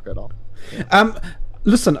at all.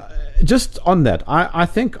 Listen, just on that, I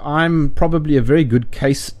think I'm probably a very good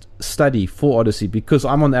case study for Odyssey because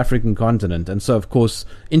I'm on the African continent, and so of course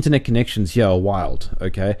internet connections here are wild.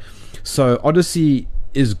 Okay, so Odyssey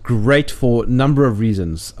is great for a number of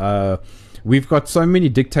reasons. We've got so many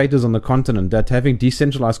dictators on the continent that having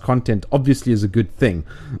decentralized content obviously is a good thing.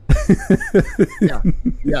 Yeah.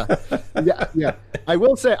 I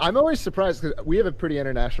will say I'm always surprised because we have a pretty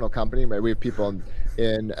international company. Right? We have people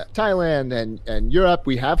in Thailand and Europe.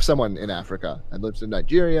 We have someone in Africa and lives in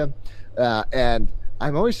Nigeria, and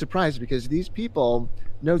I'm always surprised because these people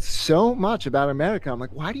know so much about America. I'm like,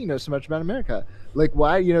 why do you know so much about America? Like,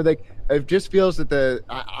 why? Like it just feels that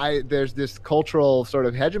there's this cultural sort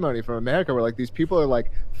of hegemony from America where like these people are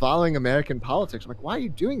like following American politics. I'm like, why are you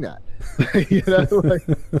doing that?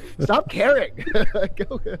 Stop caring.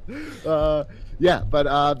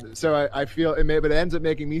 So I feel but it ends up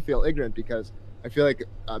making me feel ignorant because I feel like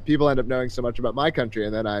people end up knowing so much about my country,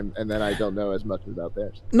 and then I don't know as much about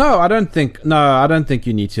theirs. No, I don't think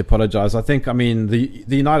you need to apologize. I mean, the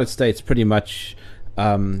United States pretty much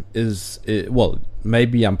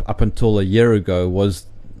maybe up until a year ago was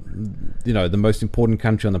the most important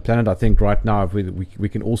country on the planet. I think right now we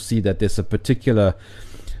can all see that there's a particular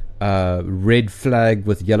red flag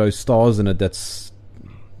with yellow stars in it that's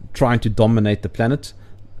trying to dominate the planet,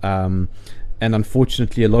 and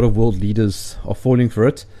unfortunately a lot of world leaders are falling for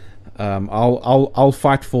it. I'll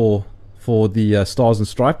fight for the stars and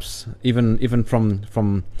stripes, even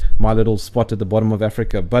from my little spot at the bottom of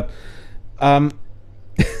Africa. But I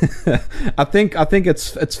think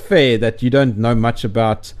it's fair that you don't know much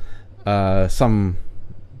about some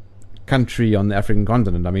country on the African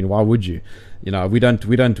continent. I mean, why would you? We don't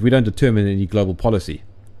determine any global policy.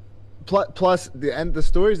 Plus the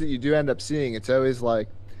stories that you do end up seeing, it's always like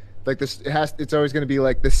this. It's always going to be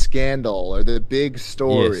like the scandal or the big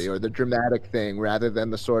story, yes, or the dramatic thing, rather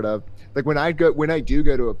than the sort of like when I do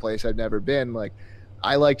go to a place I've never been. Like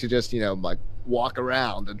I like to just like walk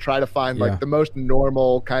around and try to find like the most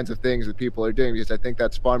normal kinds of things that people are doing, because I think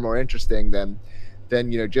that's far more interesting than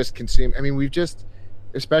just consume. I mean, we've just,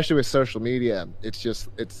 especially with social media, it's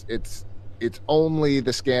only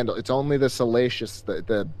the scandal, it's only the salacious,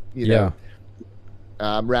 rather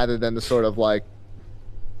than the sort of like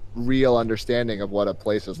real understanding of what a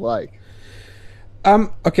place is like.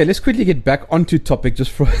 Okay, let's quickly get back onto topic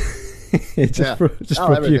just for for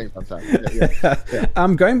a few.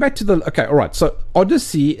 Going back to all right, so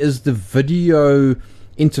Odyssey is the video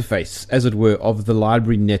interface, as it were, of the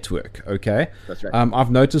LBRY network. Okay, that's right.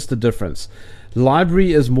 I've noticed the difference.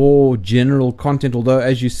 LBRY is more general content, although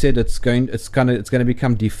as you said, it's going to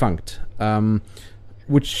become defunct.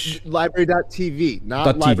 Which LBRY.tv,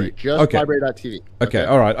 not LBRY, just okay. LBRY.tv. Okay,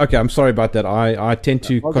 all right. Okay, I'm sorry about that. I tend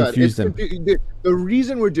to confuse them. The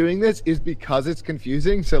reason we're doing this is because it's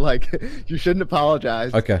confusing. So, like, you shouldn't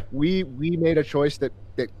apologize. Okay. We made a choice that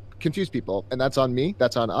confuse people, and that's on me,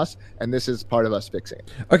 that's on us, and this is part of us fixing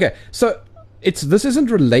it. Okay, so this isn't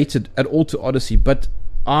related at all to Odyssey, but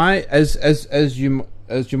I, as you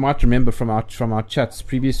might remember from our chats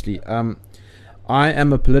previously, I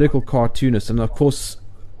am a political cartoonist, and of course,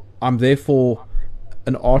 I'm therefore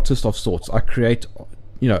an artist of sorts. I create,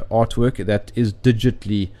 artwork that is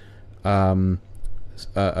digitally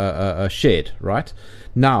shared. Right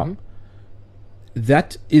now,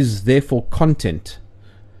 that is therefore content.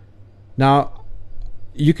 Now,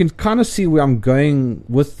 you can kind of see where I'm going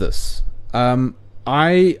with this. I've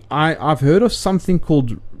heard of something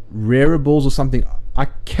called Rareables or something. I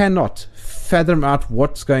cannot fathom out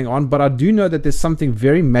what's going on, but I do know that there's something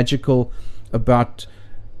very magical about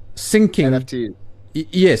syncing NFT.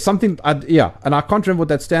 Yeah, something. And I can't remember what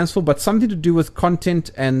that stands for, but something to do with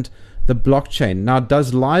content and the blockchain. Now,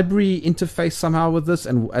 does Library interface somehow with this,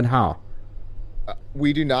 and how?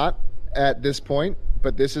 We do not at this point,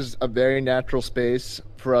 but this is a very natural space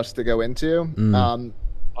for us to go into.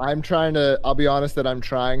 I'll be honest that I'm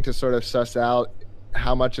trying to sort of suss out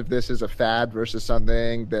how much of this is a fad versus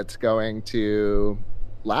something that's going to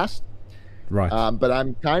last. Right. But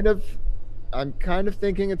I'm kind of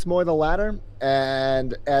thinking it's more the latter.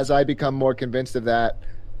 And as I become more convinced of that,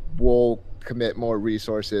 we'll commit more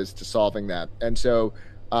resources to solving that. And so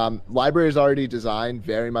Library is already designed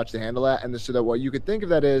very much to handle that. And so that what you could think of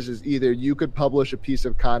that is either you could publish a piece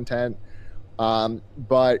of content,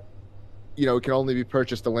 but it can only be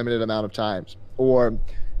purchased a limited amount of times, or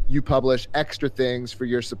you publish extra things for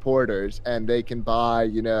your supporters and they can buy,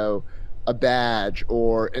 a badge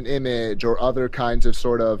or an image or other kinds of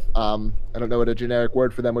sort of, I don't know what a generic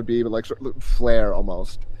word for them would be, but like sort of flair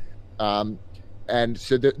almost. And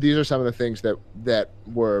so these are some of the things that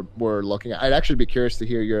we're looking at. I'd actually be curious to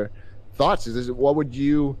hear your thoughts. What do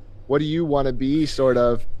you want to be sort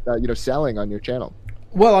of, selling on your channel?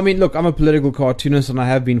 Well, I mean, look, I'm a political cartoonist, and I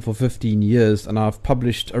have been for 15 years, and I've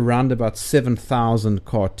published around about 7,000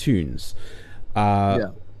 cartoons.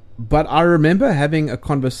 But I remember having a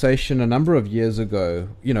conversation a number of years ago,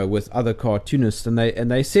 with other cartoonists, and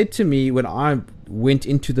they said to me when I went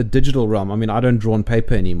into the digital realm, I mean, I don't draw on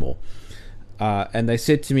paper anymore, and they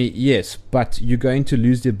said to me, yes, but you're going to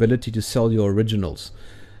lose the ability to sell your originals.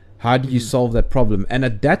 How do you solve that problem? And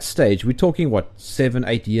at that stage, we're talking,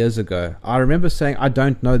 7-8 years ago, I remember saying, I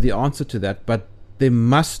don't know the answer to that, but there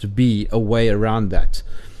must be a way around that.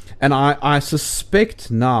 And I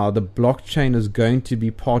suspect now the blockchain is going to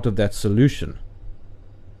be part of that solution.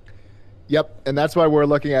 Yep, and that's why we're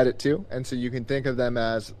looking at it too. And so you can think of them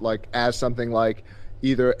as something like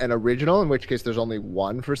either an original, in which case there's only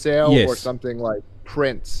one for sale, yes, or something like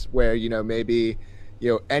prints, where maybe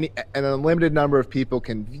an unlimited number of people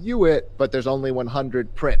can view it, but there's only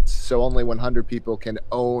 100 prints, so only 100 people can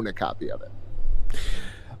own a copy of it.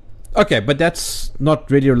 Okay, but that's not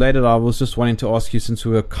really related. I was just wanting to ask you, since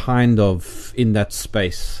we were kind of in that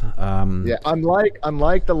space.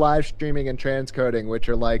 Unlike the live streaming and transcoding, which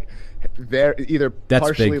are like either that's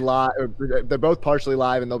partially big. live, or they're both partially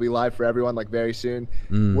live, and they'll be live for everyone very soon.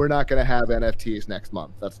 We're not going to have NFTs next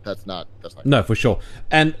month. That's not. No, for sure.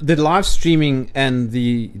 And the live streaming and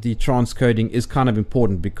the transcoding is kind of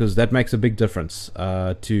important, because that makes a big difference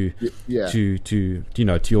to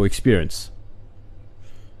your experience.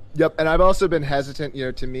 Yep, and I've also been hesitant.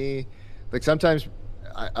 To me, like sometimes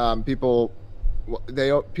people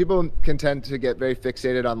can tend to get very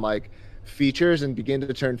fixated on like features and begin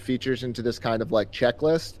to turn features into this kind of like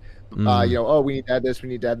checklist. We need to add this, we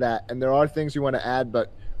need to add that, and there are things we want to add,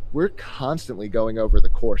 but we're constantly going over the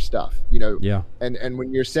core stuff. Yeah. And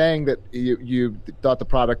when you're saying that you thought the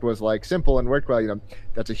product was like simple and worked well,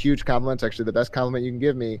 that's a huge compliment. It's actually the best compliment you can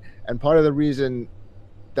give me. And part of the reason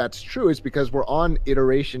that's true is because we're on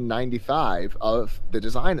iteration 95 of the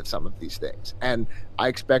design of some of these things, and I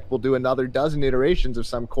expect we'll do another dozen iterations of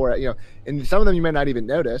some core, and some of them you might not even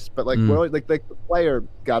notice, but we're like the player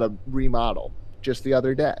got a remodel just the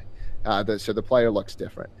other day, so the player looks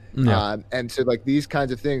different. And so like these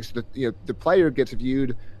kinds of things, the player gets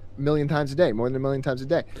viewed a million times a day, more than a million times a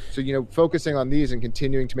day. So focusing on these and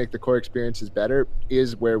continuing to make the core experiences better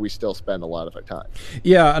is where we still spend a lot of our time.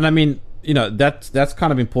 Yeah, and I mean, that's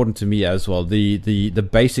kind of important to me as well. The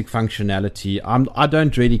basic functionality. I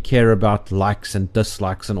don't really care about likes and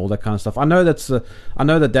dislikes and all that kind of stuff. I know that's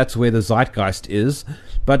where the zeitgeist is,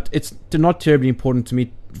 but it's not terribly important to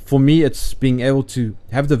me. For me, it's being able to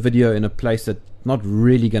have the video in a place that's not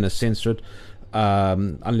really going to censor it,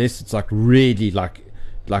 unless it's like really like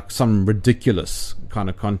some ridiculous kind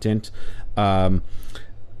of content, and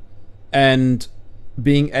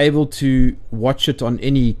being able to watch it on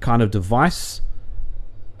any kind of device,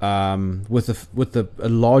 with a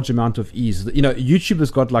large amount of ease. You know, YouTube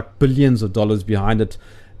has got like billions of dollars behind it.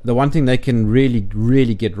 The one thing they can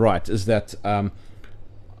really get right is that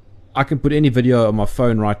I can put any video on my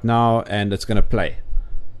phone right now and it's going to play.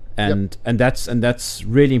 And that's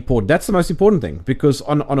really important. That's the most important thing, because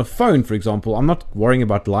on a phone, for example, I'm not worrying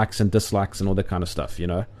about likes and dislikes and all that kind of stuff, you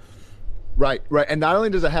know. Right. And not only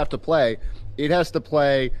does it have to play, it has to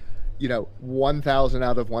play, 1,000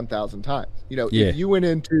 out of 1,000 times. If you went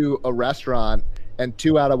into a restaurant and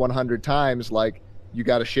 2 out of 100 times, like, you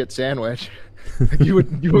got a shit sandwich, you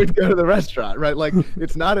would go to the restaurant, right? Like,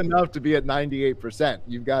 it's not enough to be at 98%.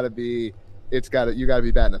 You got to be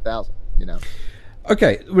batting 1,000.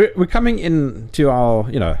 Okay, we're coming into our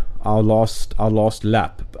last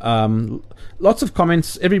lap. Lots of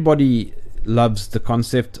comments. Everybody loves the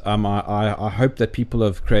concept. I hope that people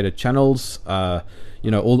have created channels.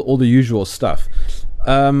 All the usual stuff.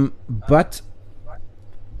 But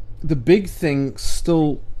the big thing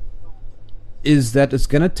still is that it's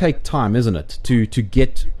going to take time, isn't it, to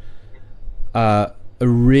get a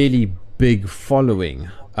really big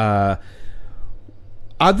following.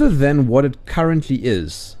 Other than what it currently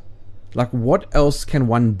is, like, what else can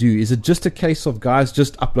one do? Is it just a case of, guys,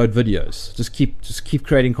 just upload videos, just keep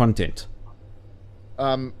creating content?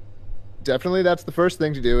 Definitely, that's the first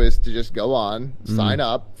thing to do, is to just go on, sign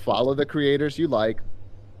up, follow the creators you like,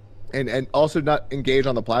 and also not engage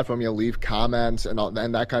on the platform. Leave comments and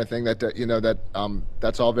that kind of thing.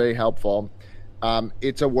 That's all very helpful.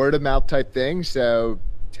 It's a word of mouth type thing, so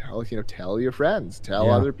tell your friends,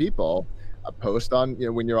 tell other people. Post on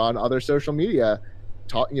when you're on other social media,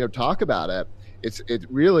 talk about it. It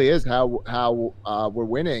really is how we're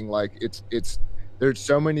winning. Like, there's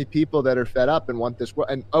so many people that are fed up and want this.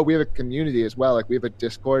 And we have a community as well. Like, we have a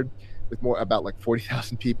Discord with about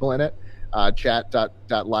 40,000 people in it.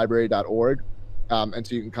 Chat.library.org, and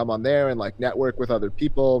so you can come on there and network with other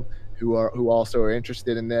people who also are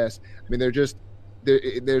interested in this. I mean, there's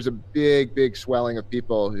a big swelling of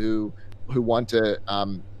people who want to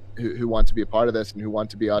who want to be a part of this and who want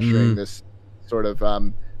to be ushering this sort of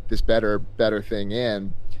this better thing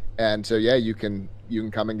in. And so you can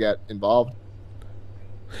come and get involved.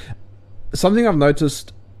 Something I've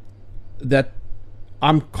noticed that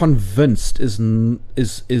I'm convinced is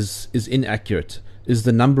inaccurate is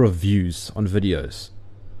the number of views on videos.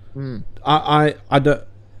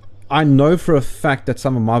 I know for a fact that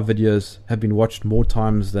some of my videos have been watched more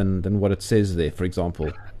times than what it says there, for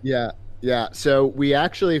example. Yeah. So we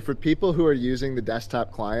actually, for people who are using the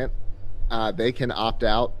desktop client, they can opt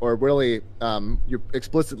out, or really, you're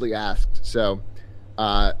explicitly asked. So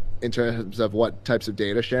in terms of what types of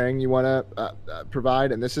data sharing you want to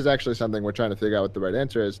provide, and this is actually something we're trying to figure out what the right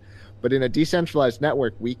answer is. But in a decentralized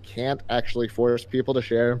network, we can't actually force people to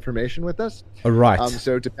share information with us. Right.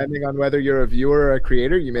 So depending on whether you're a viewer or a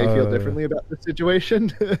creator, you may feel differently about the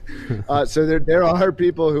situation. So there are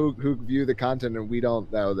people who view the content, and we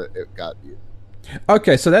don't know that it got viewed.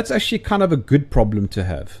 Okay, so that's actually kind of a good problem to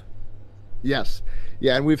have. Yes.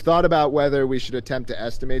 Yeah, and we've thought about whether we should attempt to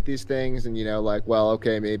estimate these things, and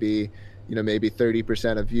maybe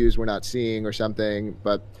 30% of views we're not seeing or something,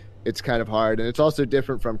 but it's kind of hard. And it's also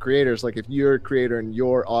different from creators. Like, if you're a creator and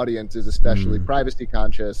your audience is especially privacy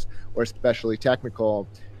conscious or especially technical,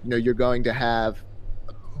 you're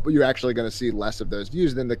actually going to see less of those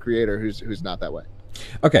views than the creator who's not that way.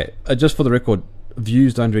 Okay, just for the record,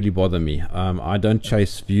 views don't really bother me. I don't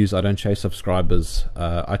chase views. I don't chase subscribers.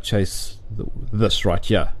 I chase this right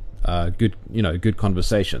here. Good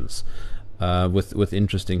conversations with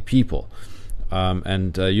interesting people,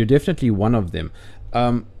 and you're definitely one of them.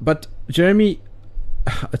 But Jeremy,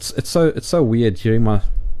 it's so weird hearing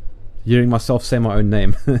myself say my own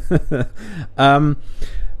name. Can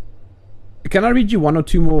I read you one or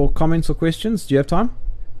two more comments or questions? Do you have time?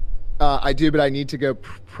 I do, but I need to go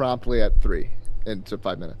promptly at 3 into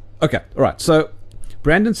 5 minutes. Okay, all right. So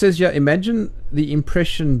Brandon says, imagine the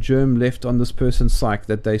impression Germ left on this person's psyche,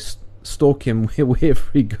 that they stalk him wherever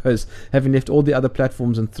he goes, having left all the other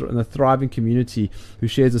platforms and a thriving community who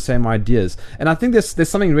shares the same ideas. And I think there's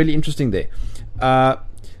something really interesting there.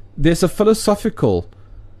 There's a philosophical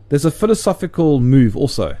move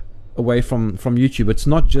also away from YouTube. It's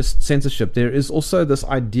not just censorship. There is also this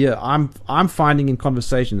idea I'm finding in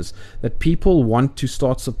conversations that people want to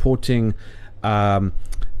start supporting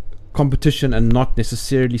competition and not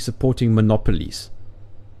necessarily supporting monopolies.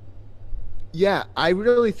 Yeah, I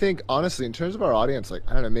really think, honestly, in terms of our audience, I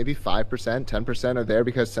don't know, maybe 5%, 10% are there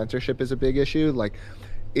because censorship is a big issue.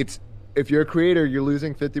 If you're a creator, you're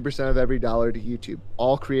losing 50% of every dollar to YouTube.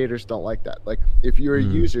 All creators don't like that. If you're a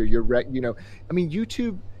user,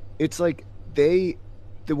 YouTube, it's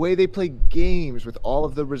the way they play games with all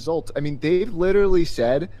of the results. I mean, they've literally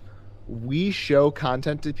said, we show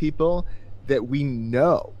content to people that we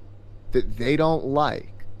know that they don't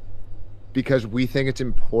like because we think it's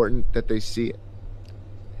important that they see it.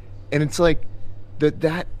 And it's like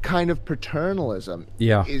that kind of paternalism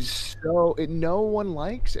is no one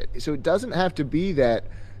likes it. So it doesn't have to be that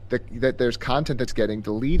there's content that's getting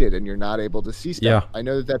deleted and you're not able to see stuff. Yeah. I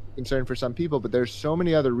know that that's a concern for some people, but there's so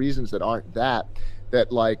many other reasons that aren't that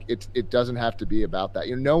like it doesn't have to be about that.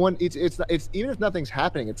 No one, it's even if nothing's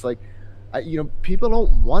happening, it's like, people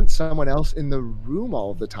don't want someone else in the room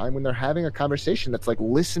all the time when they're having a conversation that's like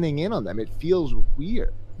listening in on them. It feels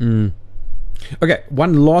weird. Okay,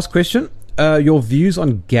 one last question. Your views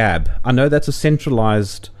on Gab. I know that's a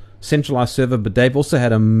centralized server, but they've also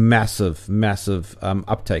had a massive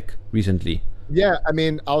uptake recently. Yeah, I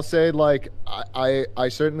mean, I'll say, like, I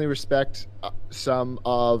certainly respect some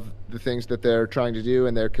of the things that they're trying to do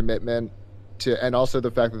and their commitment to, and also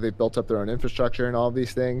the fact that they've built up their own infrastructure and all of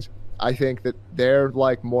these things. I think that they're,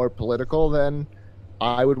 like, more political than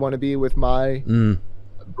I would want to be with my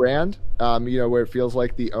brand, where it feels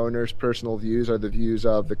like the owner's personal views are the views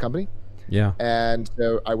of the company. Yeah. And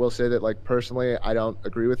so I will say that, like, personally, I don't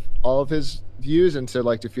agree with all of his views. And so,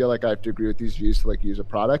 like, to feel like I have to agree with these views to, like, use a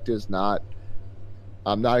product is not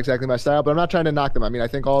exactly my style, but I'm not trying to knock them. I mean, I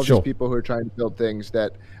think all of these people who are trying to build things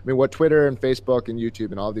that, I mean, what Twitter and Facebook and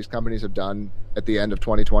YouTube and all of these companies have done at the end of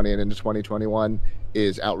 2020 and into 2021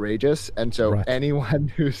 is outrageous. And so anyone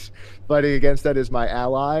who's fighting against that is my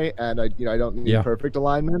ally. And I don't need perfect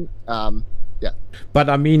alignment. But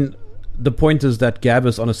I mean, the point is that Gab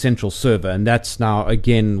is on a central server, and that's now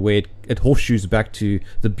again where it horseshoes back to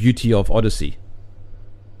the beauty of Odyssey.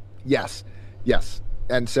 Yes.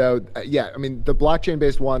 And so, I mean, the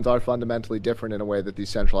blockchain-based ones are fundamentally different in a way that these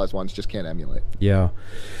centralized ones just can't emulate. Yeah.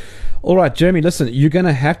 All right, Jeremy, listen, you're going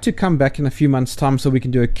to have to come back in a few months' time so we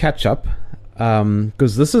can do a catch-up,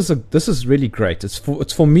 because this is really great. It's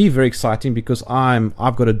for me very exciting because I've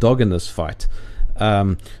got a dog in this fight.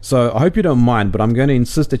 So I hope you don't mind, but I'm going to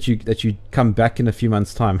insist that you come back in a few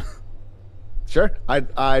months' time. Sure,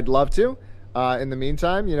 I'd love to. In the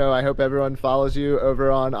meantime, I hope everyone follows you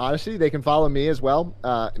over on Odyssey. They can follow me as well.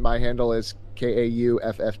 My handle is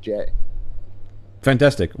KAUFFJ.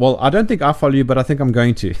 Fantastic. Well, I don't think I follow you, but I think I'm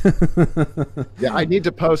going to. Yeah, I need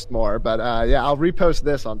to post more, but I'll repost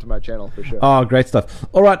this onto my channel for sure. Oh, great stuff.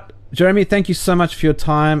 All right, Jeremy, thank you so much for your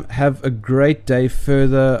time. Have a great day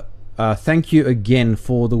further. Thank you again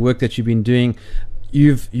for the work that you've been doing.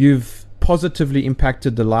 You've positively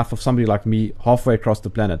impacted the life of somebody like me halfway across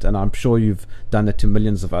the planet, and I'm sure you've done it to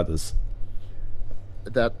millions of others.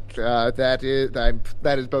 That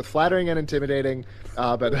is both flattering and intimidating,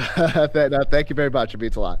 but thank you very much. It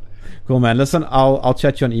means a lot. Cool, man. Listen, I'll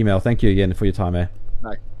chat you on email. Thank you again for your time, eh?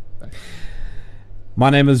 Bye.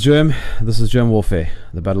 My name is Germ. This is Germ Warfare,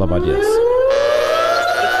 the Battle of Ideas.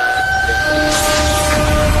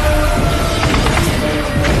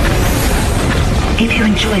 If you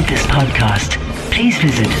enjoyed this podcast, please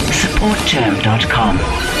visit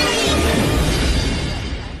supportgerm.com.